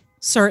film.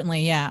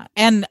 Certainly. Yeah.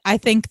 And I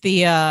think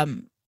the,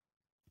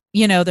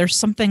 there's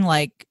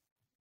something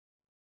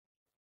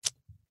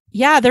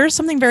there's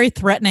something very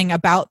threatening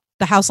about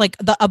the house.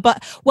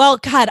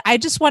 God, I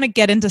just want to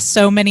get into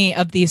so many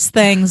of these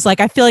things.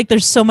 I feel like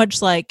there's so much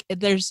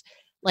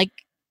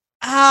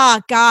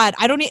God,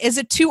 is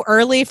it too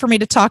early for me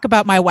to talk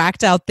about my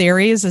whacked out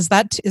theories? Is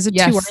it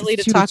too early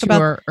to talk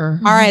about? All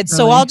right.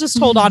 So I'll just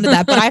hold on to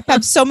that. But I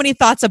have so many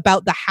thoughts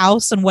about the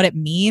house and what it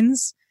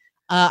means.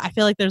 I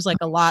feel like there's a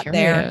lot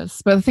there.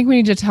 But I think we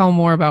need to tell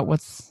more about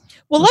what's.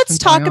 Well, let's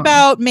talk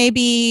about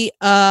maybe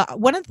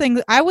one of the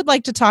things I would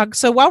like to talk.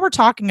 So while we're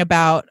talking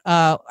about,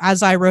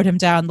 as I wrote him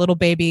down, little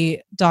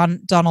baby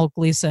Donald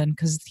Gleason,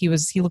 because he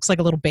looks like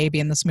a little baby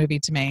in this movie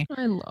to me.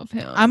 I love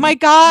him. Oh my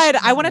God.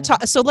 I want to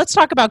talk. So let's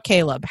talk about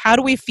Caleb. How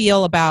do we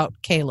feel about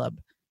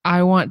Caleb?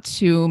 I want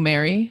to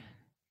marry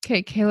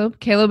Caleb.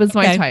 Caleb is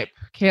my type.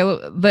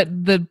 Caleb,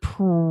 the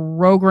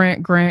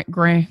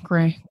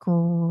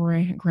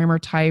grammar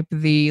type,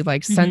 the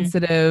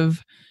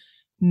sensitive,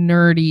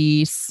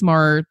 nerdy,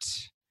 smart,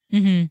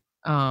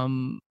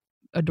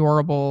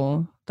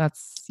 adorable.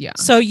 That's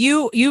So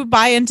you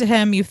buy into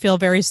him. You feel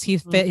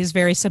he's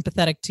very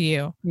sympathetic to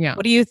you. Yeah.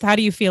 How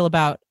do you feel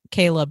about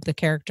Caleb, the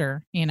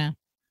character, Ina?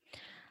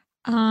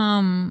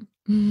 Honestly,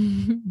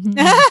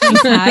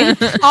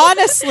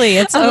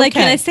 it's okay.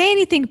 Can I say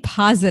anything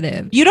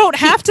positive? You don't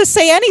have to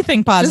say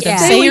anything positive.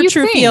 Say your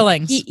true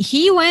feelings.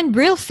 He went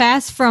real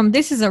fast from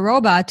this is a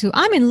robot to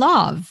I'm in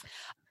love.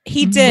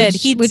 He did.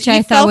 Which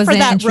I thought was for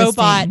that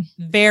robot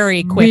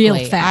very quickly.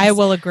 Real fast. I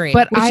will agree.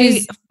 But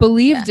I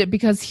believed it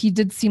because he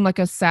did seem like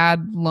a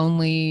sad,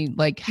 lonely,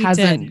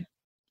 hasn't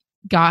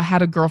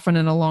had a girlfriend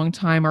in a long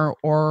time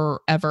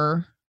or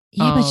ever.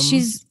 Yeah, but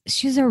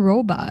she's a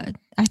robot.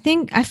 I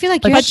feel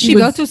like you have to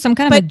go through some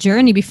kind of a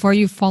journey before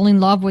you fall in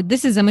love with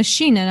this is a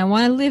machine and I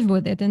want to live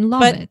with it and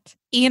love it.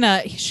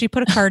 Ina, she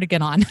put a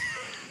cardigan on.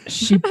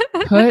 She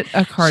put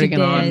a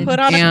cardigan on. Put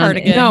on a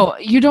cardigan. No,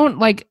 you don't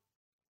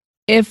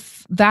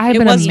if that had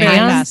been a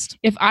man,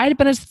 if I had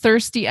been as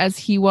thirsty as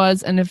he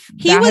was, and if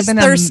he was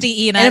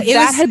thirsty, Ina, and if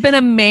that had been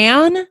a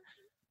man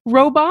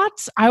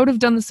robot, I would have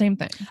done the same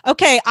thing.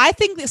 Okay, I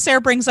think that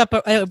Sarah brings up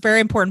a very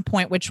important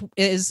point, which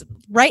is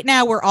right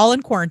now we're all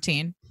in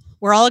quarantine.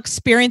 We're all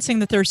experiencing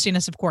the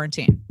thirstiness of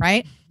quarantine,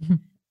 right?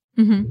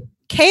 Mm-hmm.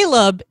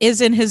 Caleb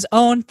is in his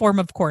own form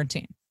of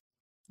quarantine.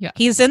 Yeah,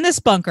 he's in this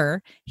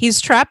bunker.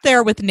 He's trapped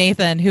there with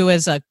Nathan, who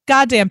is a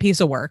goddamn piece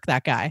of work.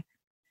 That guy,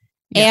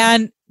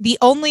 and the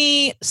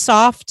only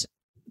soft,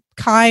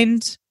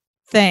 kind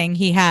thing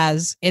he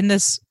has in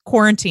this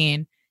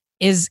quarantine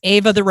is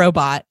Ava the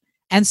robot.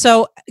 And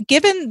so,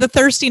 given the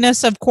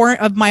thirstiness of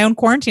my own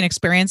quarantine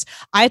experience,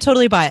 I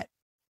totally buy it.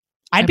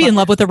 I'd be in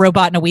love with a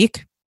robot in a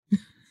week.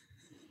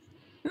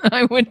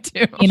 I would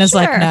too. Ina's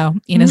like, no.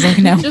 Ina's like,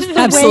 no. Just the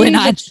absolutely way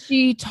not. That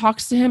she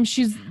talks to him.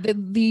 She's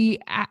the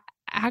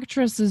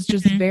actress is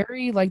just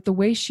very the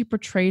way she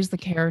portrays the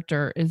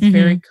character is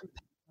very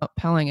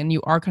compelling, and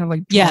you are kind of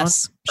drawn.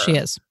 Yes, she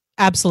is.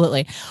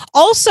 Absolutely.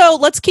 Also,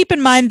 let's keep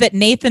in mind that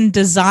Nathan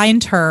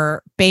designed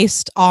her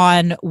based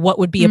on what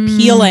would be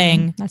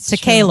appealing to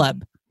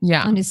Caleb.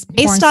 Yeah. On his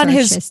Based on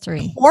his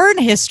history. porn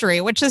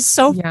history, which is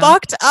so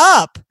fucked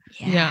up.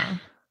 Yeah.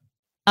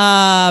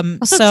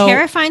 Also so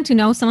terrifying to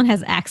know someone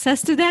has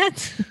access to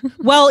that.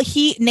 well,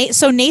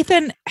 so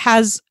Nathan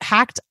has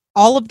hacked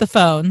all of the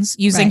phones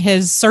using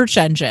his search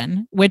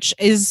engine, which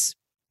is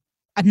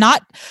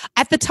not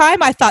at the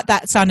time. I thought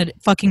that sounded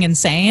fucking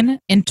insane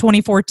in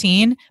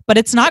 2014, but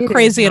it's not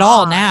crazy at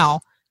all now.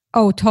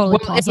 Oh, totally.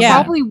 Well, it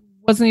probably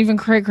wasn't even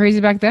crazy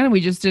back then.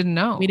 We just didn't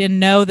know. We didn't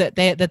know that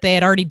they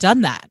had already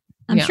done that.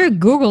 I'm sure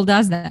Google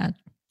does that.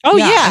 Oh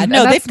yeah, and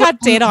no, that's they've got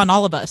data on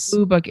all of us.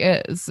 Blue Book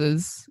is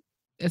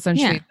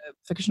essentially the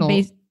fictional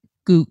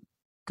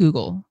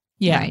Google.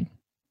 Yeah. Right.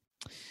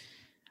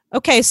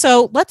 Okay,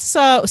 so let's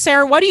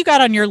Sarah, what do you got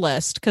on your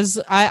list? Because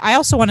I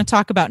also want to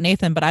talk about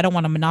Nathan, but I don't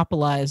want to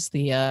monopolize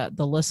the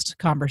list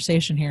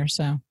conversation here.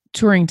 So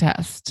Turing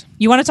test.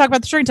 You want to talk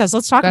about the Turing test?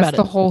 Let's talk about it.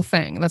 That's the whole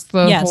thing. That's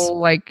the whole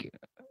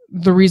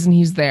the reason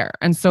he's there.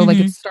 And so like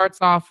it starts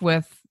off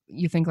with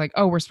you think like,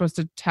 oh, we're supposed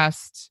to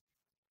test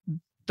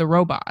the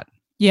robot.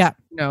 Yeah.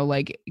 You know,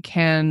 like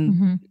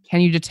can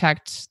you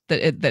detect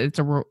that it's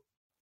a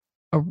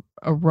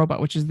robot,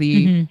 which is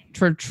the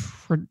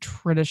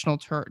traditional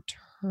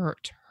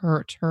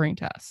Turing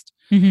test.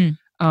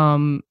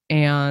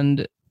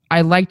 And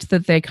I liked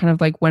that they kind of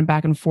like went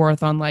back and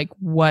forth on like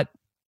what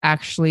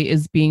actually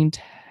is being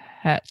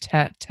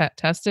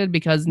tested,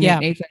 because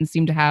Nathan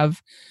seemed to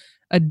have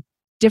a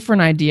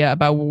different idea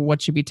about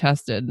what should be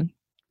tested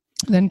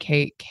than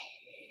Caleb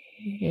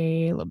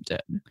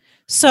did.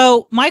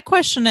 So my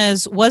question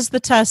is, was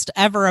the test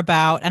ever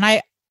about, and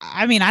I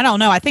mean, I don't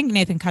know, I think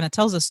Nathan kind of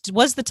tells us,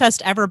 was the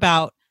test ever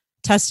about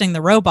testing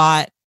the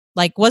robot?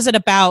 Like, was it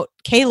about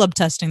Caleb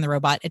testing the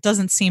robot? It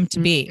doesn't seem to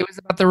be. It was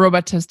about the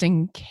robot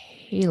testing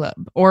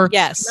Caleb, or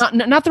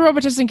not the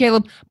robot testing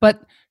Caleb,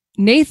 but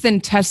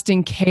Nathan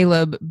testing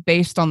Caleb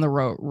based on the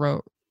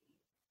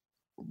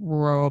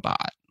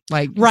robot.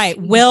 Like, right.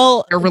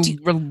 Will a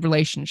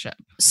relationship.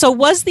 So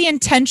was the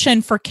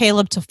intention for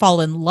Caleb to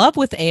fall in love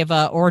with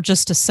Ava or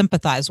just to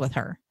sympathize with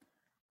her?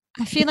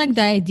 I feel like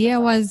the idea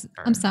was,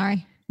 I'm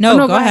sorry. No,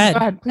 go ahead. Go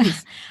ahead,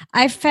 please.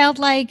 I felt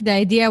like the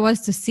idea was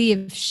to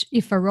see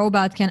if a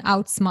robot can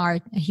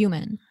outsmart a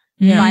human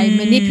by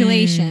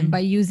manipulation, by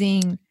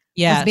using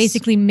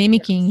basically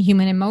mimicking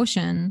human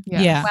emotion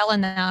well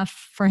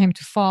enough for him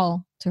to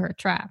fall to her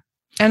trap.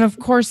 And of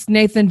course,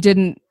 Nathan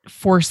didn't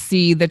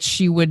foresee that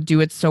she would do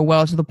it so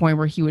well to the point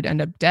where he would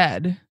end up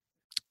dead.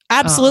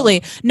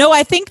 Absolutely. No,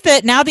 I think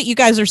that now that you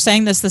guys are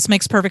saying this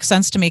makes perfect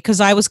sense to me,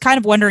 because I was kind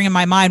of wondering in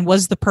my mind,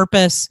 was the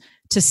purpose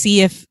to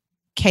see if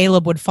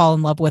Caleb would fall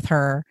in love with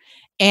her?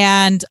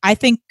 And I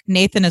think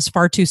Nathan is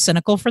far too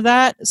cynical for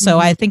that. So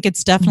I think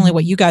it's definitely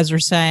what you guys are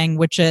saying,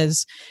 which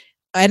is,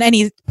 and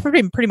he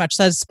pretty much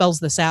spells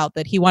this out,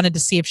 that he wanted to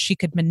see if she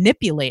could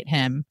manipulate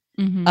him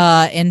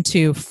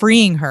into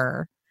freeing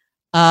her.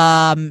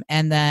 And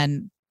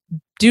then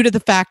due to the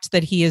fact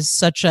that he has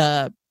such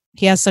a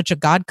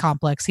God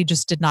complex, he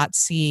just did not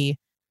see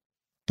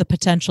the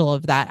potential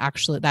of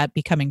that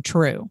becoming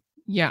true.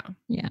 Yeah.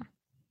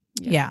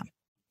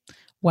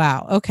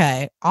 Wow.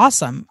 Okay.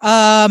 Awesome.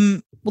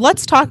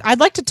 Let's talk. I'd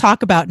like to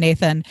talk about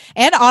Nathan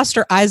and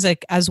Oscar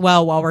Isaac as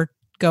well while we're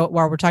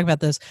talking about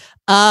this.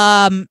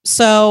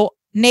 So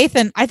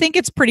Nathan, I think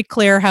it's pretty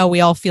clear how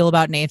we all feel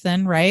about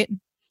Nathan, right?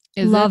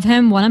 Love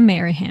him, want to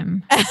marry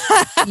him. Oh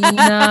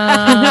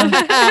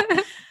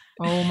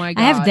my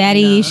God. I have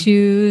daddy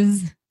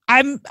issues.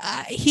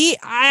 He's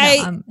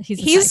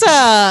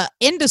a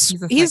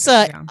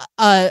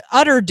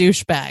utter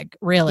douchebag,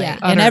 really. Yeah,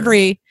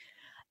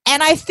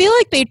 and I feel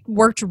like they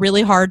worked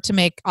really hard to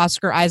make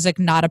Oscar Isaac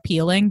not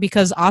appealing,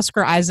 because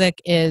Oscar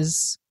Isaac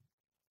is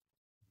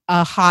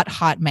a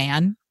hot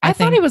man. I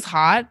thought he was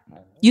hot.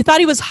 You thought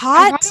he was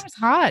hot? I thought he was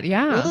hot,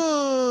 yeah.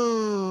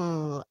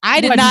 Ooh, I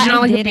did not. Did you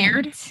not like the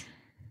beard?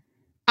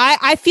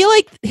 I feel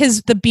like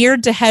the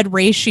beard to head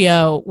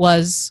ratio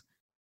was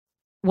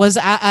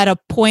at a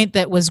point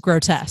that was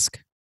grotesque.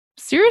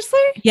 Seriously?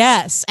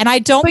 Yes. And I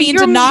don't mean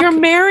to knock. You're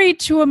married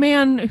to a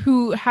man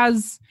who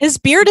has his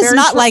beard is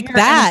not like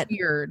that.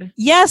 Beard.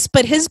 Yes,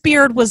 but his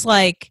beard was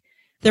like,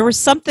 there was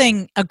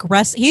something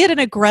aggressive. He had an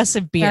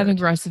aggressive beard. An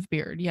aggressive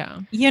beard,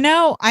 yeah. You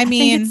know, I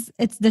mean, think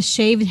it's the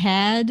shaved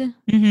head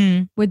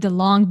with the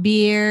long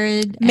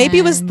beard. Maybe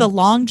it was the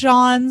long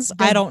johns.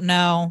 I don't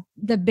know.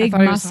 The big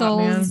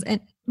muscles. And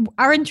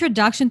our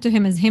introduction to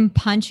him is him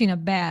punching a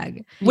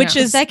bag, which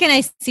is, the second I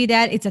see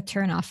that, it's a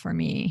turnoff for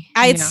me.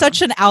 It's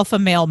such an alpha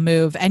male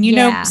move. And you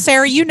know,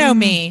 Sarah, you know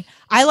me.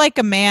 I like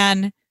a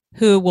man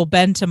who will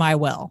bend to my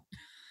will.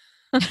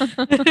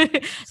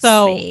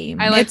 So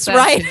Same. I like it's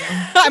right.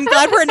 I'm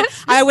glad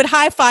I would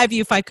high five you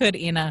if I could,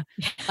 Ina.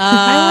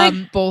 I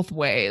like both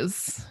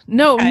ways.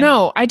 No,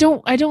 I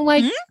don't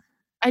like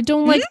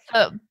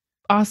the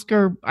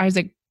Oscar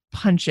Isaac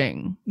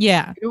punching.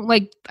 Yeah.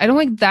 I don't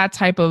like that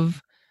type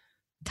of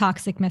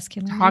toxic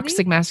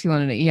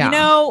masculinity. Yeah. You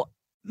know,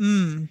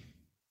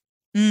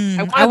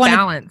 I want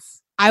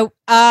balance.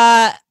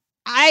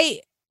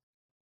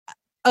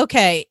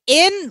 Okay,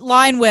 in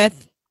line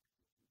with,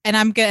 and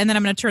then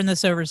I'm going to turn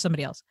this over to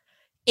somebody else.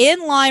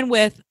 In line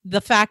with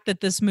the fact that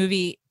this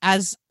movie,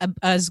 as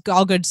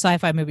all good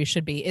sci-fi movies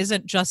should be,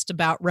 isn't just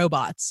about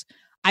robots.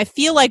 I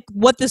feel like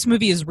what this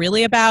movie is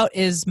really about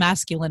is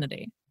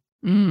masculinity.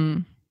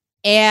 Mm.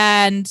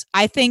 And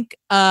I think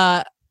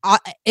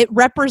it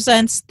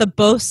represents the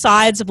both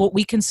sides of what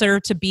we consider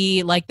to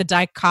be like the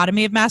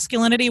dichotomy of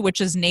masculinity,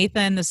 which is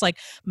Nathan, this like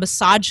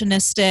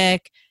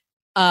misogynistic,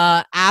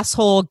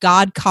 asshole,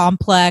 God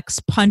complex,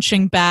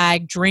 punching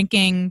bag,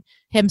 drinking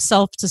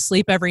himself to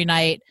sleep every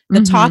night,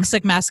 the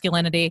toxic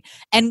masculinity.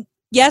 And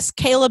yes,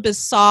 Caleb is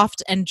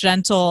soft and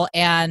gentle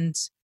and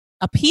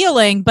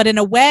appealing, but in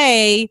a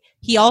way,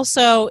 he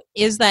also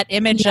is that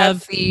image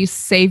of the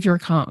savior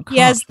he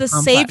has the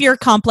savior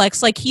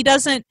complex. Like he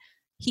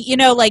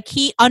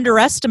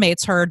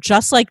underestimates her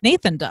just like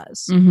Nathan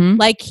does.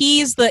 Like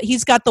he's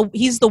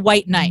the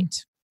white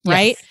knight,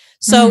 right? Yes.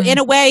 So in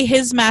a way,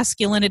 his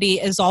masculinity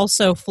is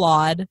also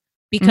flawed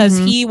because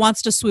he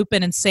wants to swoop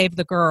in and save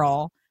the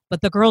girl,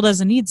 but the girl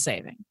doesn't need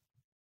saving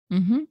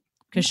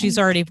because she's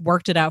already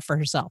worked it out for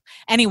herself.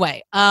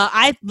 Anyway,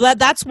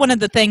 that's one of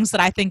the things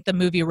that I think the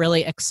movie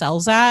really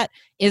excels at,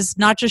 is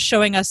not just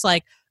showing us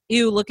like,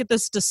 ew, look at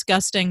this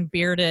disgusting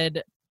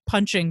bearded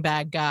punching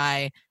bag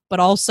guy,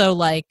 but also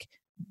like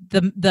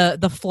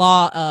the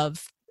flaw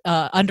of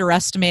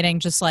underestimating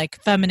just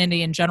like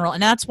femininity in general.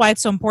 And that's why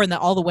it's so important that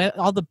all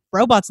the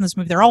robots in this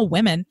movie, they're all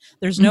women.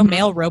 There's no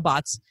male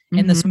robots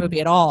in this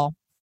movie at all,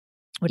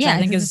 which I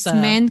think is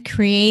men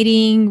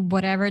creating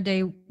whatever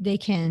they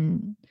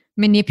can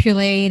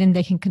manipulate and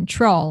they can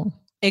control.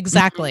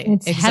 Exactly.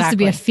 It has to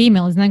be a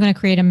female. He's not going to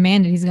create a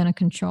man that he's going to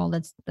control.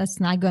 That's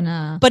not going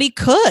to. But he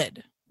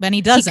could. Then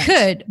he doesn't. He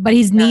could, but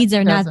his needs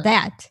are not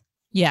that.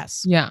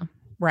 Yes. Yeah.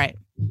 Right.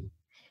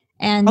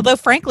 And although,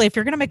 frankly, if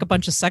you're going to make a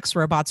bunch of sex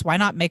robots, why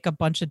not make a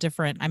bunch of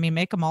different? I mean,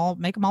 make them all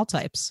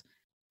types.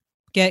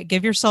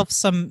 Give yourself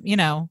some,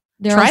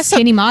 there are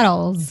skinny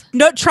models.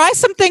 No, try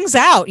some things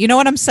out. You know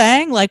what I'm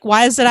saying? Like,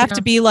 why does it have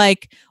to be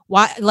like?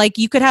 Why? Like,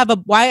 you could have a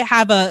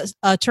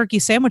turkey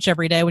sandwich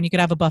every day when you could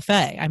have a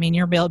buffet? I mean,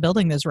 you're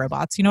building those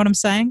robots. You know what I'm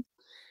saying?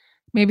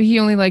 Maybe he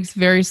only likes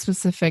very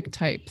specific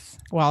types.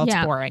 Well, it's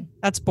boring.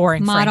 That's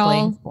boring.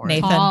 Model, frankly.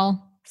 Nathan,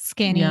 tall,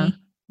 skinny.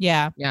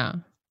 Yeah. Yeah.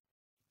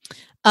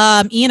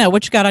 Ina,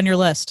 what you got on your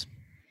list?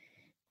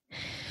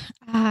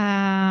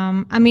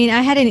 I mean,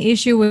 I had an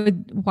issue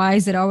with why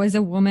is it always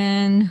a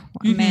woman,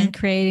 a man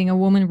creating a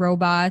woman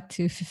robot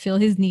to fulfill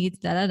his needs,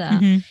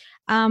 Caleb.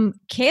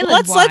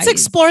 Let's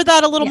explore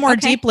that a little more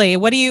deeply.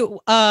 What do you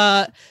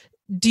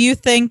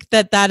think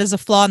that is a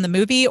flaw in the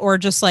movie, or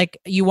just like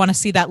you want to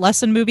see that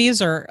less in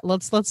movies? Or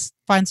let's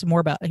find some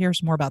more about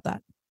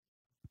that.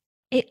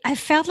 I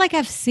felt like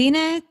I've seen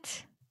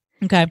it.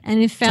 Okay.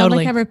 And it felt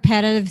like a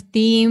repetitive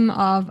theme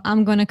of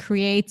I'm going to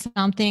create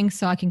something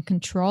so I can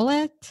control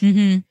it.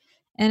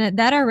 And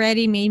that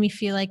already made me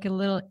feel like a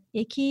little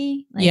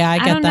icky. Like, I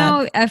get that. I don't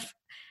know if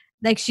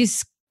like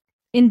she's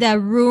in that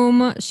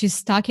room, she's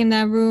stuck in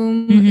that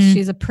room,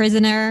 she's a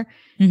prisoner,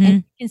 and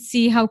you can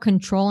see how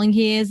controlling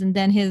he is. And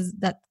then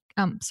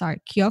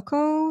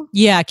Kyoko?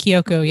 Yeah,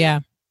 Kyoko, yeah.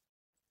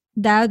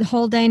 That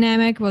whole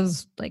dynamic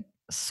was like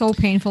so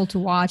painful to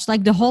watch.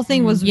 Like the whole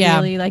thing was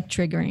really like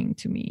triggering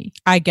to me.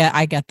 I get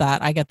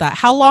that.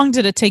 How long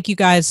did it take you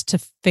guys to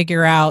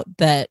figure out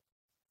that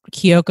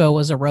Kyoko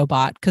was a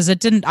robot? Because I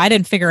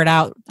didn't figure it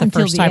out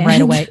Until first time right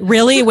away.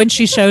 Really? When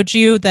she showed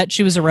you that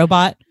she was a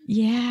robot?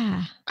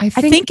 Yeah. I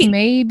think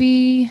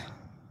maybe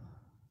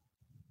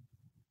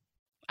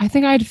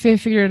I'd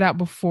figured it out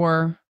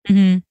before.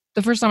 The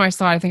first time I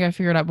saw it, I think I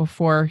figured it out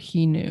before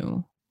he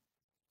knew.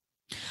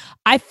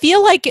 I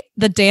feel like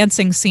the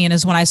dancing scene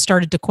is when I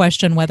started to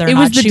question whether or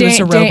not she was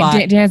a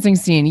robot. Dancing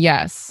scene,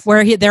 yes,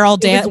 where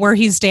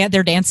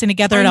they're dancing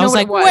together, and I was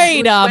like,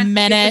 wait a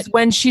minute.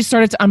 When she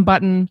started to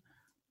unbutton.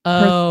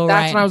 Oh,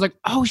 that's when I was like,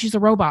 oh, she's a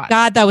robot.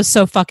 God, that was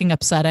so fucking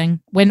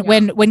upsetting.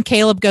 When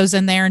Caleb goes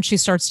in there and she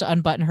starts to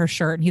unbutton her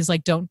shirt and he's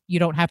like, you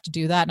don't have to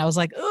do that. And I was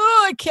like,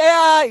 oh, I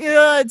can't.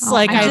 Yeah, it's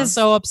it's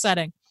so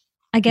upsetting.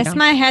 I guess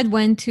my head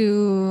went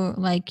to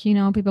like,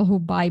 people who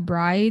buy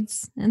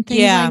brides and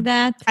things like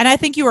that. And I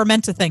think you were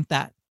meant to think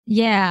that.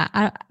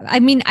 Yeah. I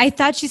mean, I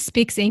thought she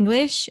speaks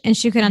English and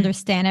she could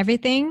understand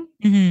everything.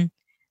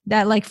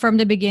 That like from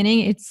the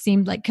beginning, it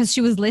seemed like, because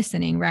she was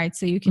listening, right?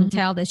 So you can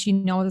tell that she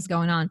knows what's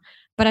going on.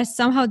 But I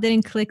somehow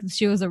didn't click that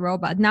she was a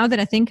robot. Now that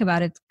I think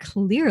about it,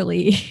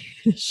 clearly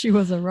she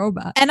was a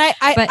robot. And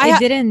it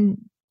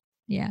didn't.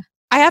 Yeah.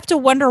 I have to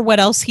wonder what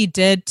else he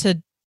did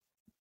to,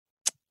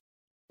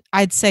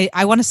 I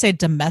want to say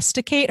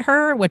domesticate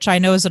her, which I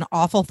know is an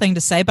awful thing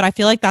to say, but I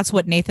feel like that's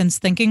what Nathan's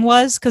thinking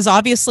was. Because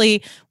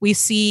obviously we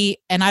see,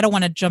 and I don't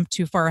want to jump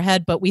too far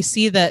ahead, but we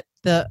see that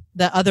the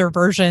other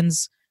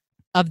versions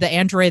of the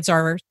androids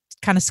are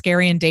kind of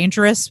scary and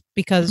dangerous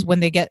because when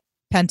they get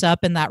pent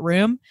up in that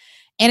room.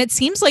 And it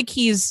seems like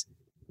he's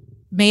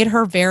made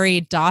her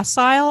very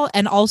docile.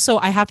 And also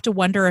I have to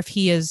wonder if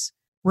he has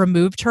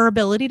removed her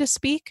ability to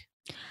speak.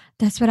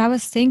 That's what I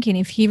was thinking.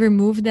 If he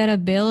removed that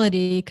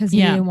ability because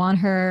he didn't want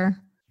her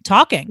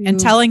talking and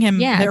telling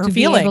him her to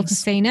feelings. be able to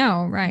say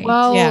no, right?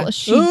 Well,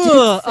 she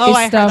did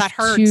say stuff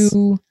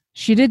to.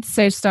 She did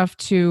say stuff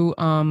to.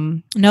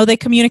 No, they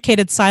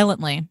communicated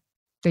silently.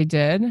 They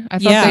did. I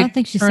thought they I don't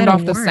think she turned said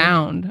off a the word.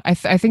 sound. I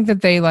think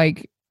that they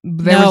like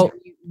there was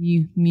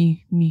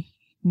me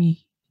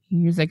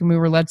music, and we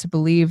were led to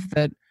believe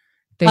that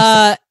they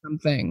said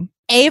something.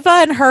 Ava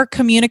and her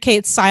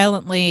communicate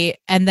silently,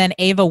 and then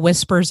Ava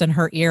whispers in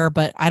her ear,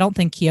 but I don't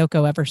think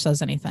Kyoko ever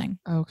says anything.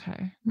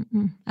 Okay.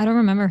 I don't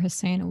remember her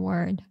saying a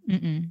word.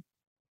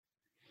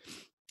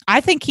 I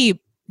think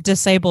he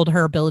disabled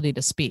her ability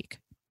to speak.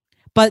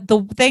 But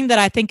the thing that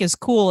I think is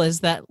cool is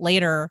that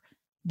later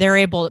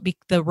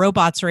the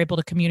robots are able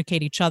to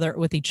communicate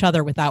with each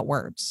other without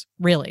words.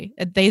 Really,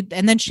 and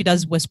then she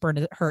does whisper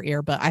in her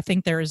ear. But I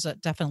think there is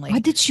definitely.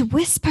 What did she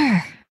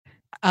whisper?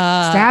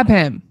 Stab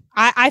him.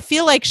 I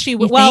feel like she.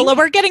 Think?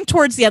 We're getting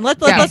towards the end. Let's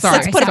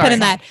put a pin in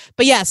that.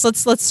 But yes,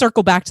 let's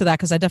circle back to that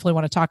because I definitely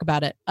want to talk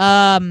about it.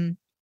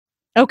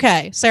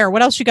 Okay, Sarah,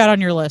 what else you got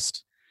on your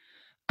list?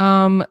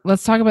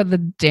 Let's talk about the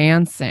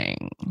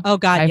dancing. Oh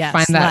God, I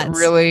find that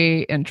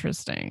really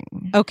interesting.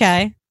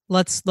 Okay,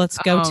 let's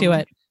go to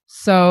it.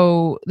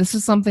 So this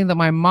is something that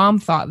my mom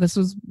thought. This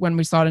was when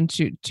we saw it in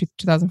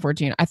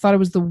 2014. I thought it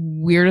was the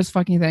weirdest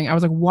fucking thing. I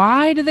was like,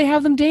 why did they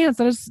have them dance?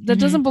 That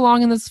doesn't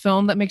belong in this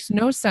film. That makes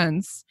no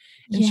sense.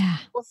 And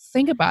well,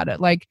 think about it.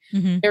 Like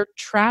they're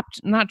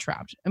not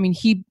trapped. I mean,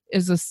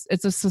 it's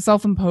a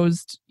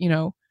self-imposed,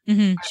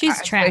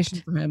 she's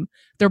trapped for him.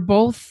 They're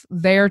both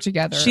there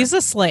together. She's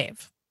a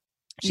slave.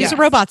 She's a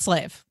robot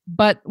slave.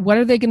 But what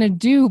are they going to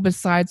do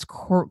besides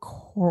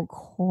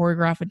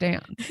choreograph a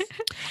dance?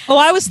 Oh,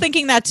 I was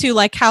thinking that too.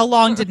 Like, how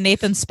long did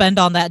Nathan spend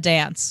on that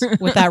dance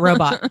with that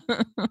robot?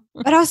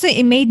 But also,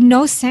 it made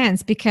no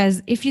sense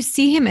because if you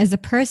see him as a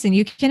person,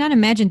 you cannot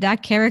imagine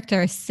that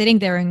character sitting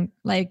there and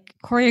like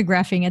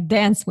choreographing a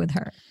dance with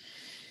her.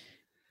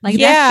 Like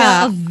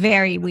that felt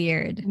very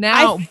weird.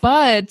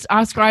 But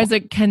Oscar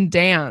Isaac can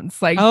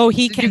dance. Like,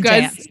 he can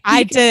dance.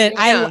 I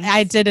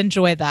did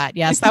enjoy that.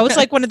 Yes, that was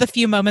like one of the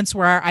few moments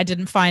where I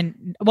didn't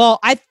find. Well,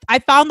 I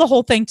found the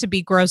whole thing to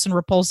be gross and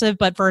repulsive,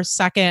 but for a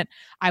second,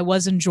 I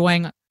was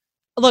enjoying.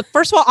 Look,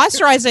 first of all,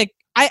 Oscar Isaac.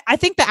 I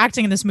think the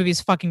acting in this movie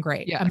is fucking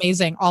great,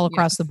 amazing all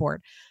across the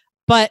board.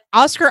 But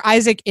Oscar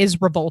Isaac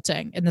is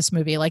revolting in this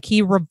movie. Like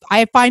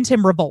I find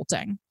him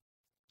revolting.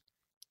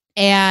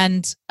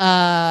 And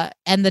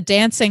the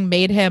dancing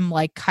made him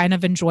like kind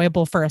of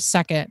enjoyable for a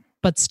second,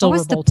 but still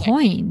revolting. What was the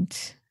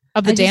point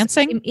of the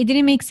dancing? It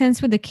didn't make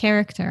sense with the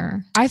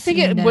character. I think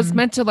it was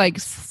meant to like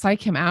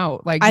psych him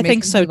out. Like I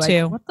think so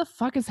too. What the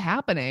fuck is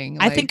happening?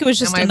 I think it was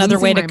just another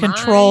way to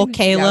control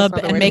Caleb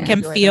and make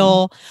him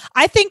feel.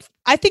 I think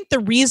the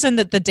reason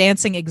that the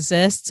dancing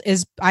exists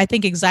is I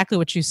think exactly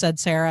what you said,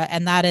 Sarah,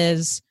 and that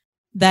is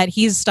that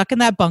he's stuck in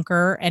that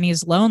bunker and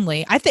he's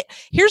lonely. I think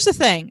here's the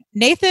thing,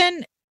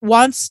 Nathan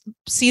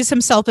sees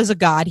himself as a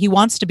god. He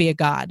wants to be a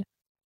god.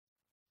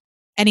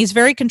 And he's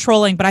very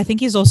controlling, but I think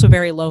he's also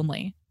very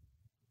lonely.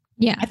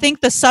 Yeah. I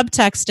think the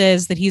subtext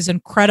is that he's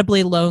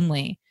incredibly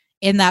lonely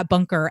in that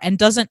bunker and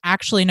doesn't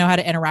actually know how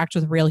to interact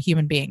with real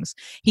human beings.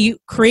 He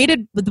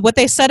created, what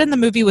they said in the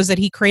movie was that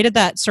he created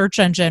that search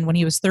engine when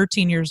he was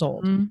 13 years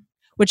old,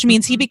 which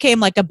means he became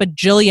like a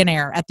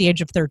bajillionaire at the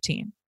age of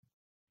 13.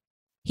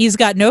 He's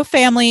got no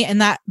family in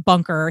that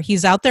bunker.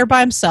 He's out there by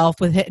himself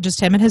with just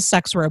him and his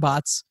sex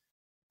robots.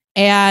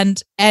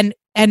 And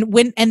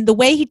the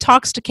way he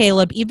talks to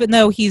Caleb, even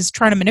though he's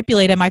trying to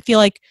manipulate him, I feel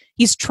like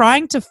he's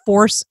trying to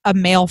force a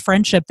male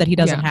friendship that he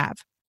doesn't have.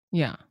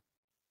 Yeah.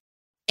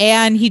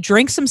 And he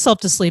drinks himself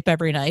to sleep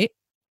every night.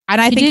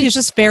 And I think he's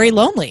just very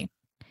lonely.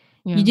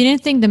 Yeah. You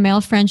didn't think the male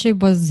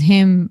friendship was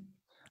him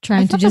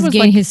trying to just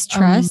gain his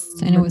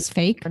trust and it was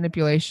fake?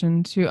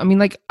 Manipulation too. I mean,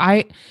 so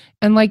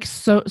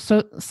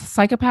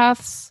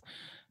psychopaths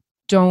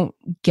don't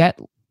get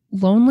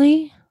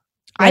lonely.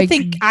 I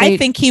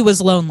think he was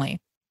lonely.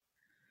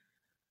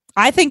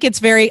 I think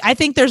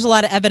there's a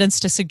lot of evidence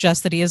to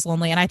suggest that he is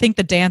lonely, and I think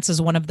the dance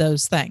is one of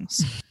those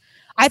things.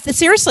 I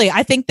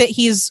think that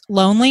he's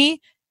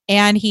lonely,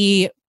 and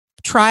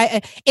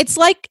it's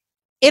like,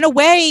 in a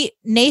way,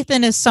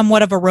 Nathan is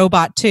somewhat of a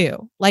robot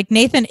too. Like,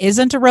 Nathan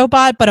isn't a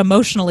robot, but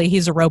emotionally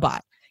he's a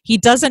robot. He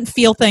doesn't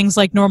feel things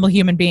like normal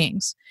human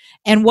beings.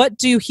 And what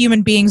do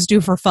human beings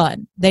do for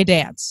fun? They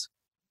dance.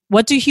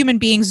 What do human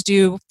beings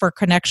do for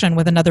connection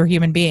with another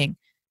human being?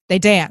 They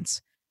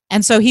dance.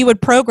 And so he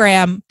would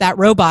program that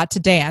robot to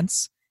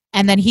dance,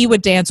 and then he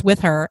would dance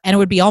with her, and it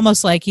would be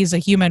almost like he's a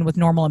human with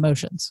normal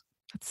emotions.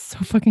 That's so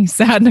fucking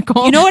sad,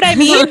 Nicole. You know what I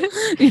mean?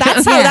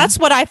 That's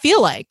what I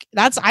feel like.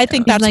 I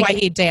think that's like why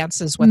he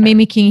dances with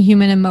mimicking her.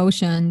 Human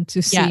emotion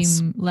to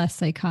seem less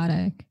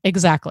psychotic.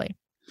 Exactly.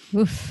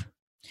 Oof.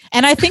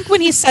 And I think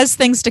when he says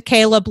things to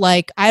Caleb,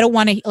 like, I don't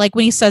want to, like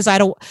when he says,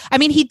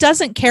 he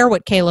doesn't care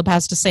what Caleb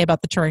has to say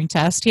about the Turing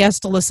test. He has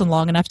to listen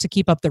long enough to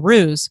keep up the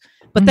ruse.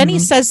 But then he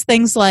says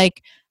things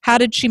like, how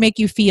did she make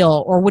you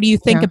feel? Or what do you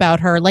think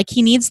about her? Like,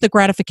 he needs the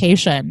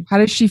gratification. How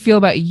does she feel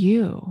about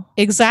you?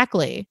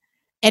 Exactly.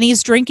 and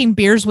he's drinking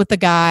beers with the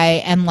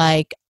guy, and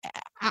like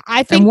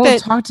I think and we'll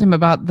that talk to him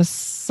about the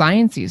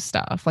sciencey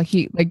stuff. Like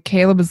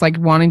Caleb is like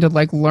wanting to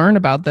like learn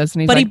about this,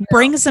 and he's but like, he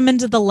brings him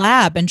into the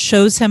lab and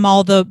shows him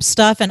all the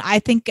stuff, and I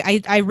think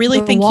I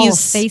really think wall he's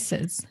of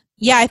faces.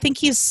 Yeah, I think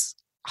he's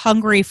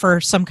hungry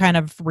for some kind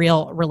of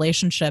real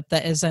relationship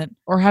that isn't,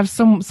 or have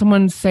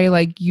someone say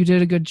like, you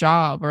did a good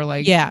job, or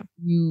like, yeah,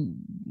 you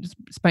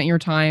spent your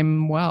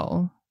time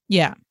well.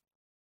 Yeah.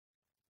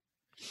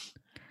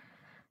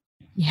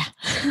 Yeah.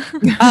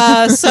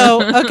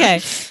 So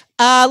okay.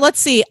 Let's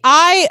see.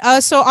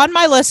 So on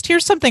my list,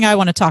 here's something I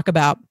want to talk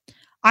about.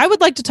 I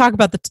would like to talk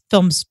about the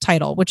film's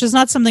title, which is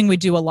not something we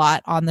do a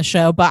lot on the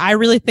show, but I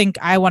really think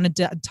I wanted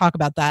to talk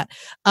about that.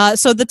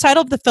 So the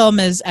title of the film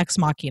is Ex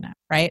Machina,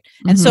 right?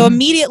 And so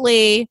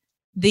immediately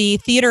the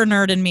theater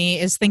nerd in me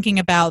is thinking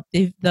about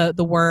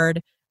the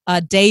word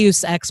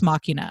Deus Ex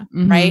Machina,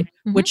 right?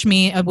 Which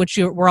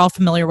we're all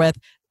familiar with,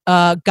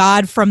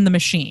 God from the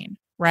machine,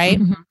 right?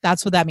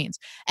 That's what that means.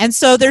 And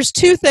so there's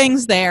two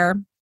things there.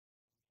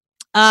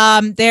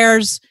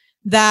 There's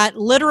that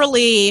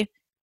literally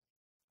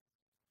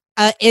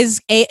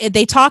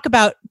they talk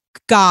about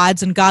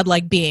gods and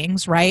godlike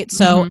beings, right?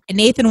 So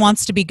Nathan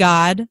wants to be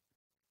God,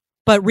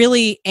 but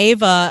really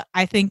Ava,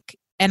 I think,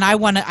 and I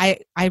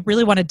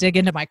really want to dig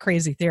into my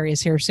crazy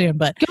theories here soon,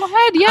 but go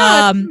ahead.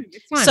 Yeah.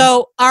 It's fine.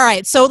 So, all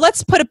right. So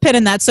let's put a pin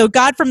in that. So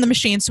God from the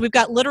machine. So we've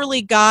got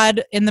literally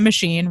God in the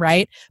machine,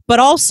 right? But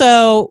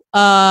also,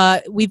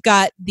 we've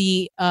got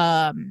the,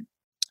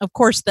 of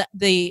course,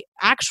 the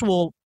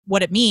actual,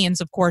 what it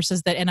means, of course,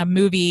 is that in a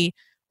movie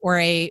or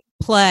a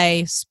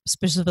play,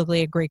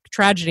 specifically a Greek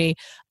tragedy,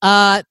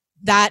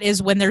 that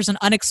is when there's an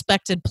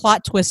unexpected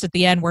plot twist at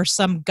the end where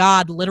some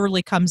god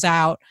literally comes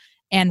out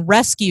and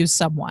rescues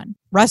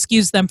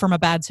them from a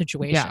bad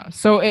situation. Yeah.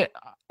 So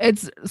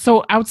it's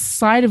so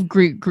outside of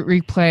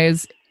Greek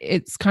plays,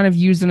 it's kind of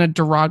used in a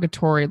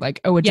derogatory,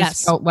 like, oh, it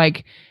just felt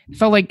like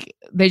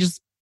they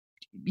just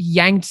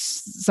yanked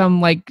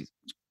some like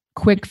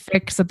quick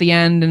fix at the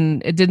end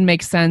and it didn't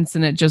make sense,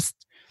 and it just.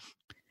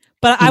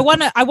 But I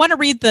want to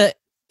read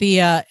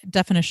the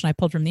definition I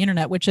pulled from the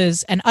internet, which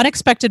is an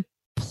unexpected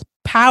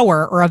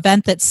power or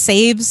event that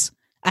saves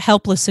a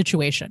helpless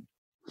situation.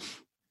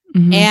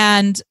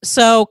 And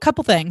so, a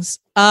couple things.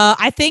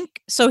 I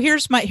think so.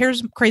 Here's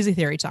crazy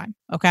theory time.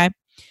 Okay.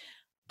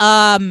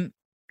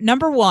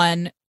 Number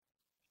one,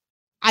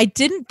 I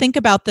didn't think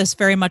about this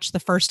very much the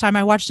first time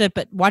I watched it,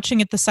 but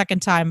watching it the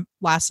second time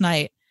last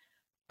night,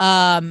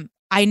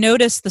 I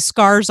noticed the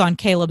scars on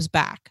Caleb's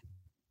back.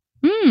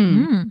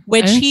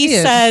 Which he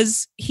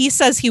says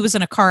he was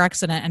in a car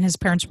accident and his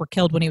parents were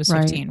killed when he was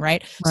 15,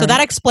 right? So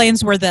that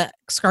explains where the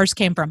scars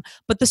came from.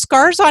 But the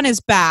scars on his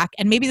back,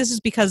 and maybe this is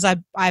because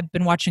I've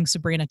been watching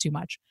Sabrina too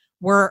much,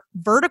 were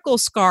vertical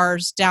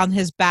scars down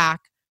his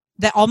back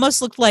that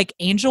almost looked like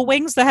angel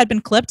wings that had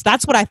been clipped.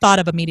 That's what I thought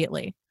of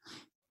immediately.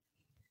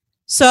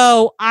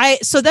 So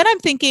then I'm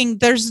thinking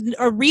there's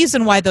a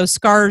reason why those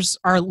scars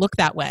look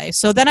that way.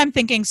 So then I'm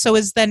thinking,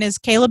 is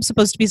Caleb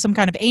supposed to be some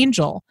kind of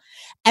angel?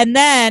 And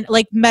then,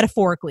 like,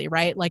 metaphorically,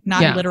 right? Like,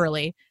 not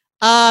literally.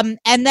 And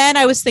then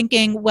I was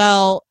thinking,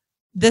 well,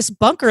 this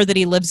bunker that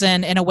he lives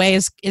in a way,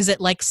 is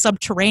it like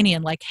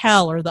subterranean, like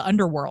hell or the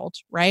underworld,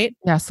 right?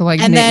 Yeah. So like,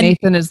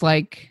 Nathan is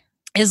like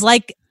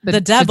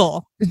the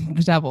devil.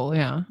 The devil,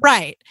 yeah.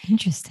 Right.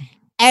 Interesting.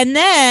 And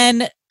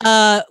then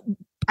I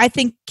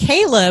think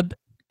Caleb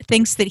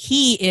thinks that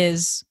he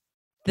is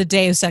the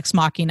Deus Ex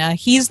Machina.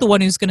 He's the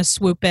one who's going to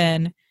swoop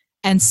in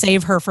and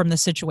save her from the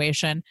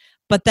situation.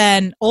 But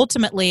then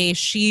ultimately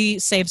she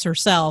saves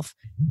herself.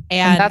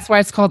 And that's why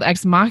it's called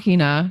Ex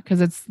Machina,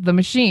 because it's the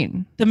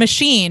machine. The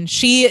machine.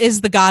 She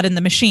is the god in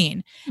the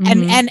machine.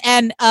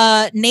 And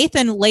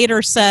Nathan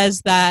later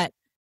says that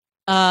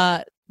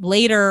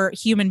later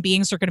human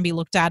beings are going to be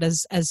looked at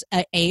as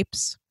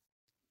apes.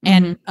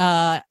 And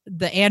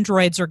the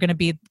androids are going to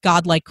be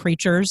godlike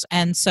creatures.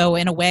 And so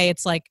in a way,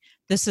 it's like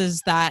this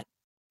is that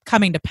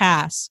coming to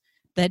pass,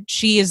 that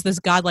she is this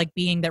godlike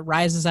being that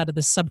rises out of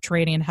the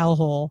subterranean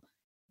hellhole,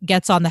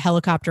 gets on the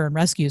helicopter and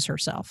rescues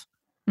herself.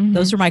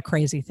 Those are my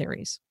crazy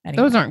theories.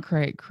 Anyway. Those aren't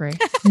cray.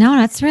 No,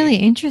 that's really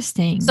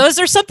interesting. So is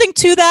there something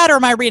to that, or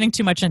am I reading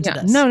too much into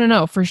this?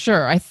 No, for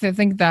sure. I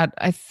think that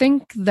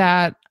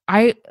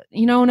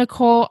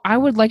Nicole, I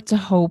would like to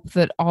hope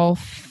that all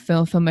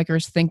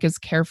filmmakers think as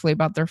carefully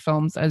about their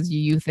films as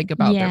you think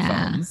about their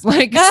films.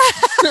 Like,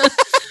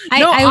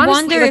 I honestly,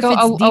 wonder like, if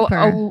it's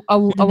deeper. A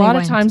lot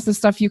of times the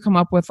stuff you come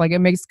up with, like, it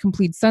makes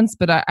complete sense,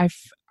 but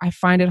I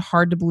find it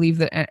hard to believe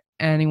that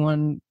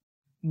anyone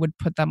would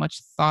put that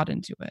much thought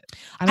into it.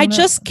 I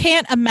just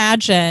can't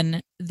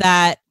imagine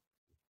that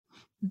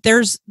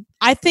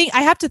I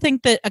have to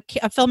think that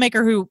a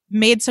filmmaker who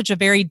made such a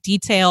very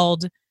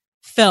detailed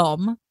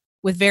film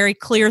with very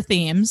clear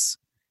themes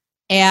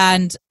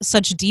and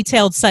such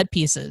detailed set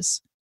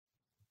pieces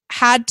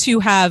had to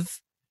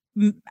have,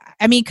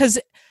 because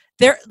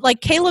they're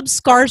like Caleb's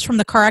scars from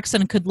the car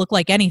accident could look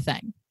like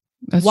anything.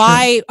 That's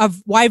why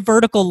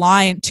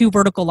two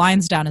vertical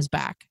lines down his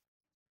back?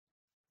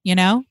 You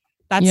know?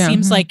 That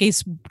seems like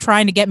he's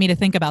trying to get me to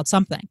think about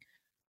something.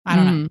 I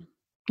don't know.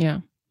 Yeah.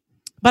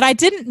 But I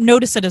didn't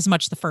notice it as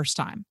much the first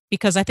time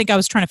because I think I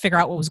was trying to figure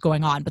out what was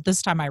going on. But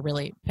this time I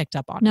really picked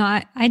up on it. No,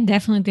 I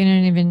definitely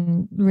didn't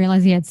even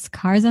realize he had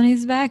scars on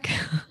his back.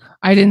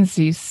 I didn't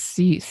see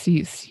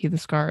the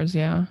scars.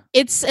 Yeah.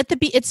 It's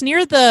it's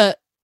near the,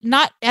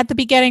 not at the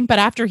beginning, but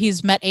after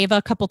he's met Ava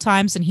a couple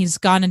times and he's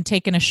gone and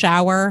taken a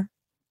shower.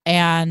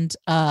 And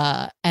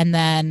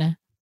then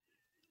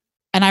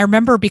I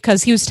remember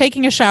because he was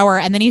taking a shower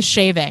and then he's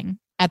shaving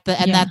at the,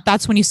 and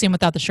that's when you see him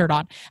without the shirt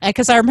on.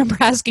 Because I remember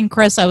asking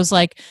Chris, I was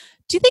like,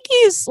 do you think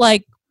he's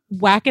like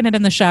whacking it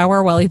in the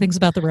shower while he thinks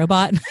about the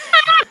robot?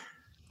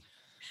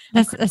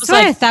 That's what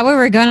I thought we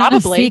were going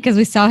to see because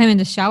we saw him in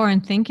the shower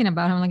and thinking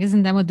about him. Like,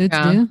 isn't that what dudes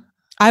do?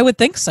 I would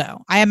think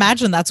so. I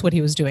imagine that's what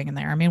he was doing in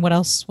there. I mean, what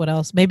else?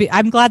 Maybe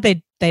I'm glad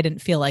they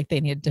didn't feel like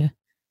they needed to.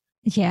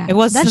 Yeah. It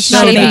was just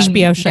not an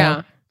HBO show.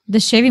 Yeah. The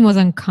shaving was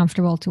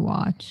uncomfortable to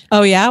watch.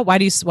 Oh yeah? Why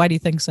do you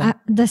think so?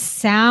 The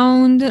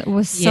sound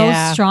was so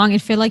strong.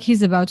 It felt like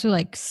he's about to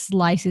like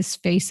slice his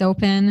face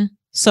open.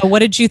 So what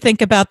did you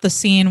think about the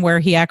scene where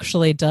he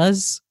actually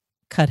does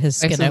cut his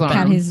skin open?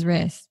 Cut his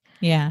wrist.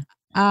 Yeah.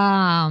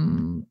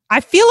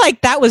 I feel like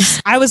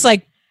I was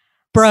like,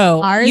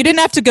 bro, you didn't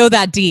have to go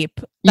that deep.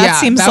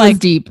 That seems that like was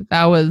deep.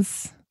 That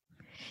was.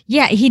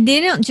 Yeah, he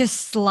didn't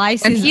just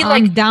slice his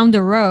arm down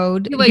the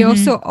road. He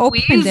also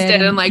opened it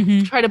and like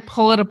tried to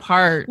pull it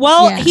apart.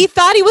 Well, he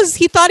thought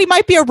he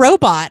might be a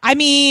robot. I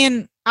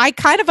mean, I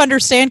kind of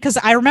understand because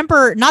I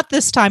remember not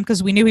this time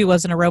because we knew he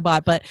wasn't a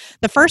robot, but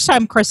the first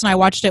time Chris and I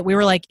watched it, we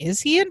were like, is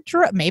he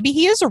maybe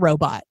he is a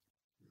robot.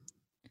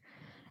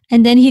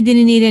 And then he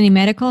didn't need any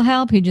medical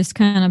help. He just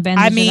kind of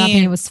bandaged it up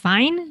and it was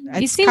fine.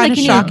 It seemed like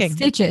he needed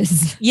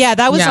stitches. Yeah,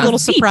 that was a little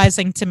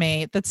surprising to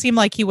me. That seemed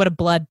like he would have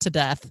bled to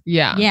death.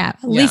 Yeah. Yeah,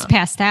 at least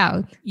passed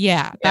out.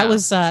 Yeah, that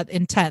was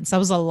intense. That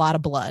was a lot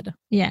of blood.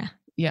 Yeah.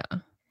 Yeah.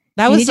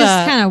 He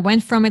just kind of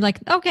went from it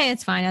like, okay,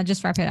 it's fine. I'll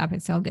just wrap it up.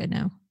 It's all good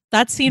now.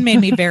 That scene made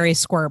me very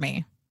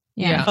squirmy.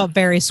 Yeah. I felt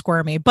very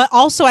squirmy. But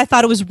also I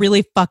thought it was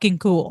really fucking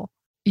cool.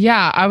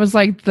 Yeah, I was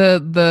like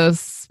the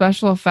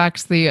special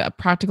effects, the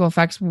practical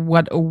effects,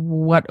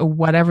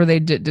 whatever they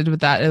did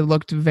with that, it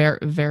looked very,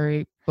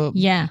 very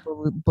believable.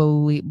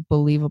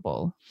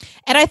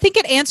 And I think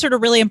it answered a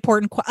really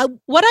important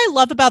what I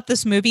love about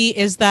this movie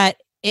is that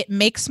it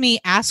makes me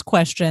ask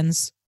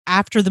questions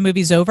after the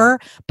movie's over,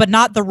 but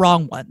not the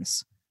wrong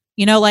ones.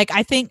 You know, like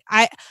I think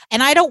I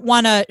don't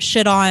want to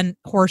shit on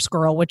Horse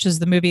Girl, which is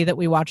the movie that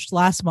we watched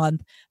last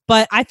month,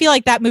 but I feel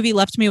like that movie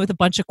left me with a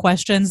bunch of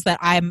questions that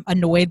I'm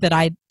annoyed that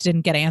I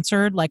didn't get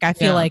answered. Like I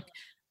feel like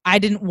I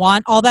didn't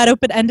want all that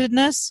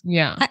open-endedness.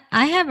 Yeah.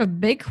 I have a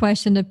big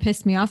question that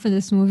pissed me off in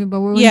this movie,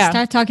 but when we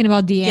start talking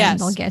about the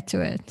end, I'll get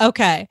to it.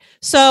 Okay.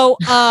 So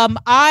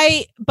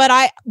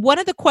one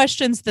of the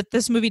questions that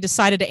this movie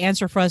decided to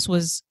answer for us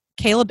was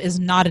Caleb is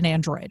not an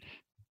android.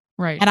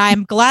 Right. And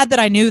I'm glad that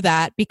I knew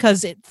that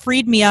because it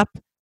freed me up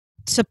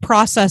to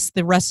process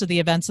the rest of the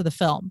events of the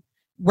film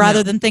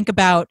rather than think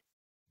about,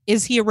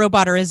 is he a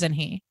robot or isn't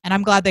he? And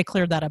I'm glad they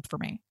cleared that up for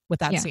me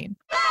with that scene.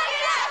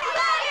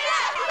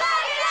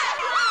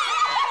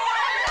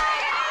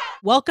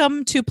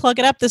 Welcome to Plug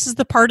It Up. This is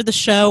the part of the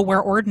show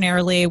where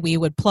ordinarily we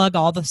would plug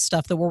all the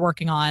stuff that we're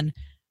working on,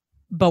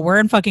 but we're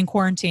in fucking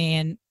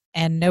quarantine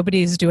and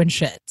nobody's doing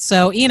shit.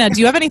 So, Ina, do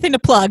you have anything to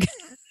plug?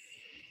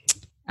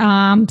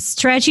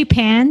 Stretchy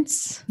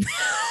pants,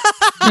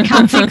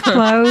 comfy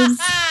clothes,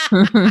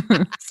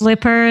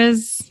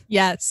 slippers.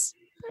 Yes.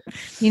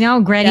 You know,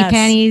 granny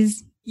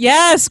panties.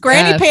 Yes,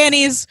 granny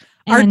panties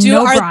are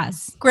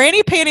bras.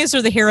 Granny panties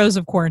are the heroes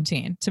of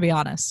quarantine, to be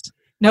honest.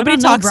 Nobody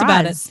talks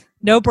about it.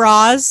 No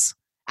bras.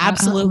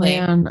 Absolutely.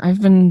 Oh, man.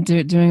 I've been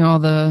doing all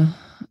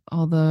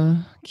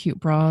the cute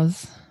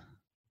bras.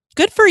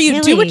 Good for you.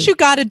 Really? Do what you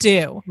got to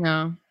do.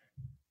 Yeah.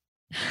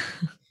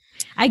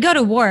 I go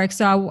to work,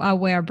 so I'll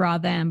wear a bra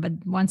then, but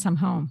once I'm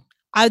home.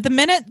 The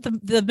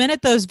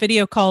minute those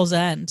video calls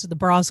end, the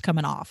bra's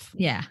coming off.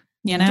 Yeah.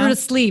 You know? Through the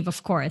sleeve,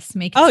 of course.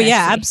 Make it sexy.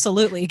 Yeah,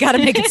 absolutely. You got to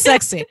make it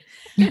sexy.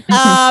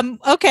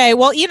 Okay.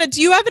 Well, Ina, do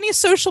you have any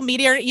social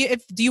media?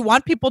 Do you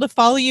want people to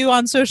follow you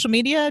on social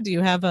media? Do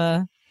you have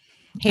a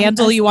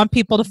handle you want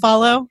people to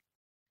follow?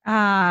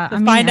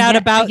 Find out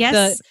about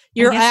I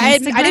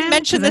didn't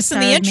mention this in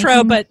the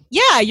intro, but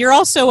you're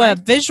also a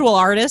visual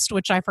artist,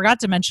 which I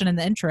forgot to mention in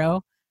the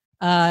intro.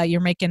 You're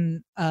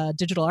making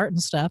digital art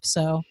and stuff,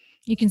 so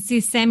you can see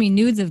Sammy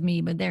nudes of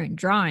me, but they're in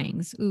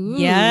drawings. Ooh.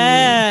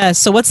 Yeah.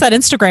 So what's that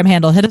Instagram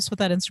handle? Hit us with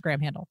that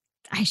Instagram handle.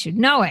 I should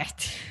know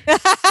it.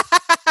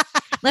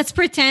 Let's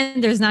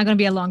pretend there's not going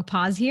to be a long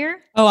pause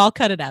here. Oh, I'll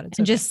cut it out.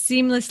 And just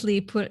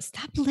seamlessly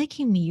stop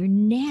licking me. You're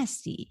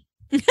nasty.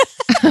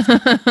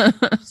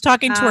 She's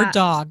talking to her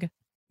dog.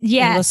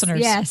 Yes,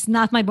 listeners. Yes,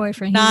 not my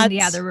boyfriend. He's in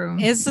the other room.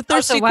 It's a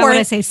thirsty why would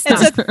I say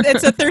stop?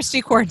 It's a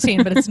thirsty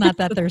quarantine, but it's not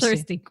that thirsty.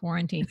 Thirsty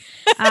quarantine.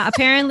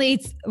 Apparently,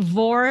 it's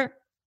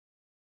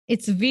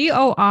It's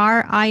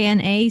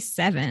VORINA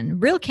 7.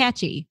 Real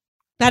catchy.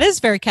 That is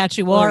very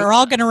catchy. Well, we're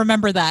all going to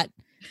remember that.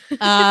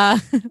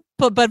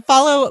 but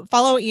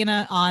follow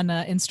Ina on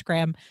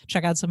Instagram.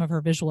 Check out some of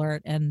her visual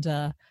art,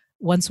 and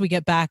once we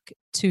get back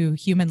to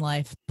human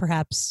life,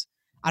 perhaps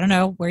I don't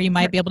know where you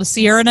might be able to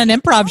see her in an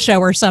improv show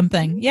or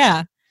something.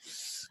 Yeah.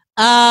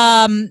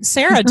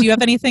 Sarah, do you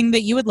have anything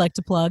that you would like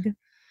to plug?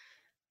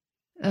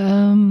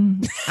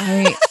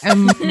 I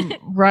am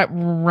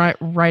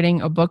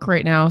writing a book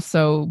right now,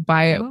 so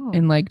buy it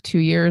in like 2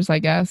 years, I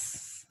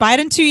guess. Buy it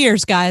in 2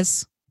 years,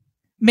 guys.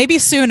 Maybe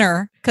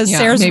sooner, because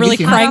Sarah's really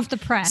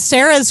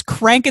Sarah's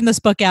cranking this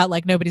book out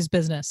like nobody's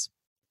business.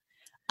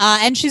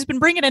 And she's been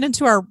bringing it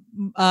into our,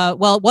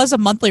 well, it was a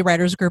monthly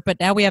writers group, but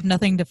now we have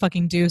nothing to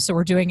fucking do. So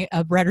we're doing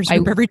a writers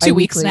group every 2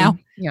 weeks now.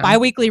 Yeah.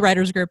 Bi-weekly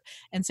writers group.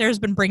 And Sarah's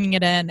been bringing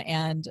it in,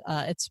 and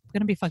it's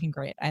going to be fucking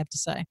great, I have to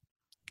say.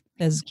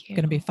 It's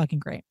going to be fucking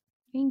great.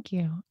 Thank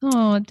you.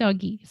 Oh,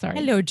 doggy. Sorry.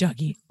 Hello,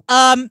 Juggy.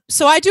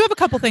 So I do have a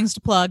couple things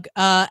to plug,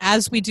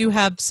 as we do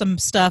have some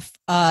stuff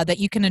that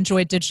you can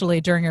enjoy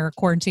digitally during your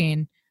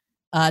quarantine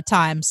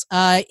times.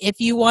 If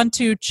you want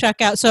to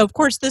check out, so of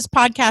course this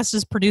podcast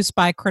is produced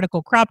by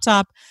Critical Crop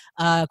Top.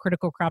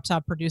 Critical Crop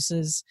Top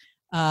produces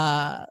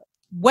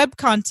web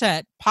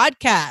content,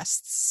 podcasts,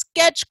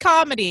 sketch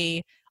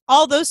comedy,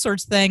 all those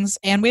sorts of things,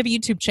 and we have a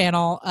YouTube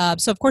channel.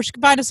 So of course you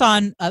can find us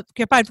on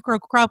Critical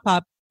Crop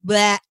Top.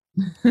 Bleh.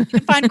 You can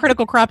find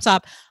Critical Crop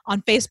Top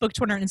on Facebook,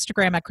 Twitter, and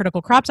Instagram at Critical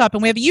Crop Top,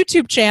 and we have a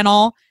YouTube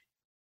channel,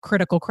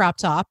 Critical Crop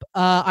Top,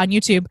 on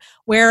YouTube,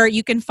 where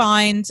you can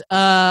find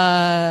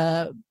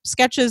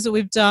sketches that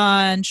we've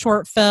done,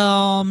 short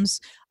films.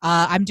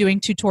 I'm doing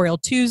Tutorial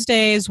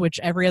Tuesdays, which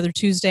every other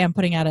Tuesday I'm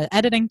putting out an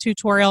editing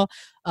tutorial.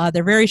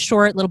 They're very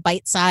short, little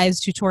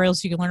bite-sized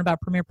tutorials you can learn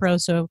about Premiere Pro.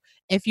 So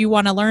if you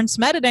want to learn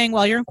some editing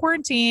while you're in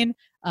quarantine,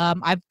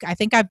 I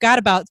think I've got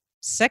about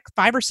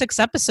 5 or 6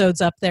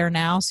 episodes up there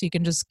now, so you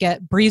can just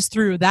breeze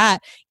through that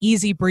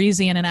easy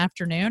breezy in an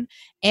afternoon.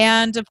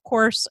 And of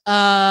course,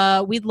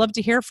 we'd love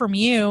to hear from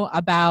you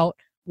about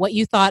what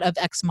you thought of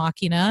Ex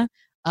Machina.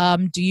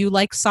 Do you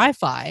like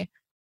sci-fi?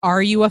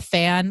 Are you a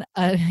fan?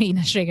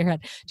 Ina, shake your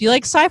head. Do you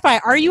like sci-fi?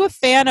 Are you a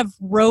fan of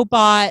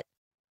robot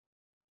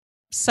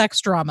sex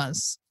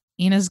dramas?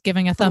 Ina's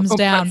giving a thumbs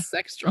down.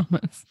 Sex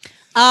dramas.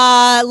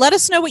 Let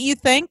us know what you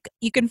think.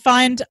 You can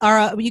find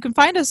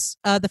us,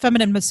 the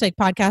Feminine Mistake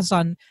Podcast,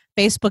 on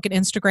Facebook and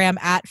Instagram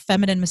at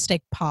Feminine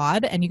Mistake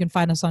Pod, and you can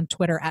find us on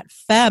Twitter at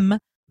Fem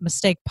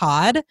Mistake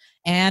Pod.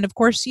 And of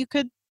course, you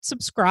could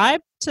subscribe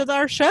to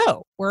our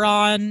show. We're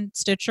on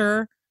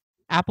Stitcher,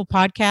 Apple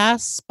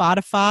Podcasts,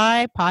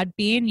 Spotify,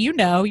 Podbean.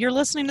 You're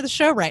listening to the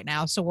show right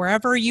now, so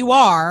wherever you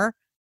are,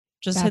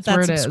 hit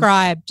that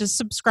subscribe. Just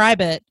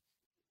subscribe it.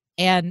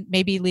 And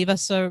maybe leave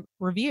us a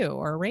review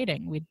or a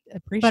rating. We'd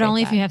appreciate it. But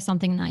only if you have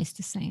something nice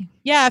to say.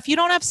 Yeah, if you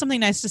don't have something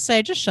nice to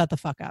say, just shut the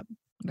fuck up.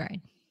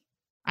 Right.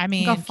 I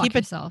mean, go fuck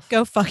yourself.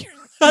 Go fuck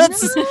yourself.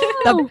 That's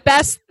the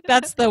best.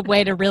 That's the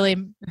way to really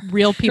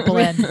reel people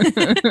in.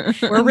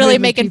 We're really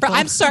making...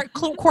 I'm sorry.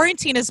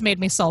 Quarantine has made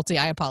me salty.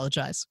 I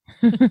apologize.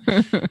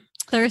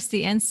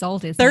 Thirsty and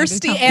salty.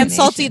 Thirsty and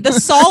salty. The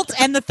salt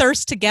and the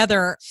thirst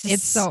together.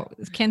 It's so...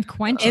 Can't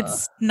quench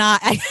It's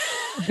not...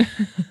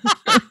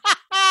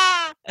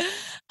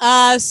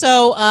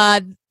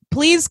 So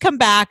please come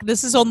back.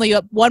 This is only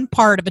one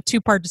part of a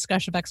 2-part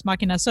discussion of Ex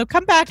Machina. So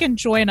come back and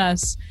join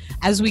us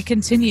as we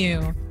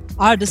continue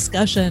our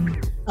discussion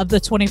of the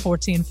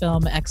 2014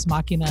 film Ex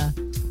Machina.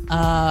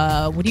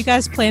 What do you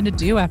guys plan to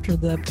do after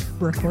the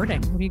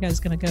recording? What are you guys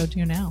going to go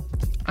do now?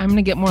 I'm going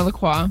to get more La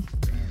Croix.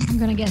 I'm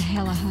going to get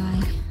hella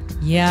high.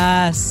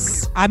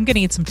 Yes. I'm going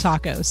to eat some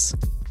tacos.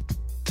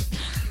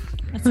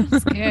 That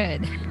sounds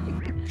good.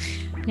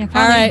 Yeah,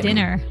 probably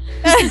dinner.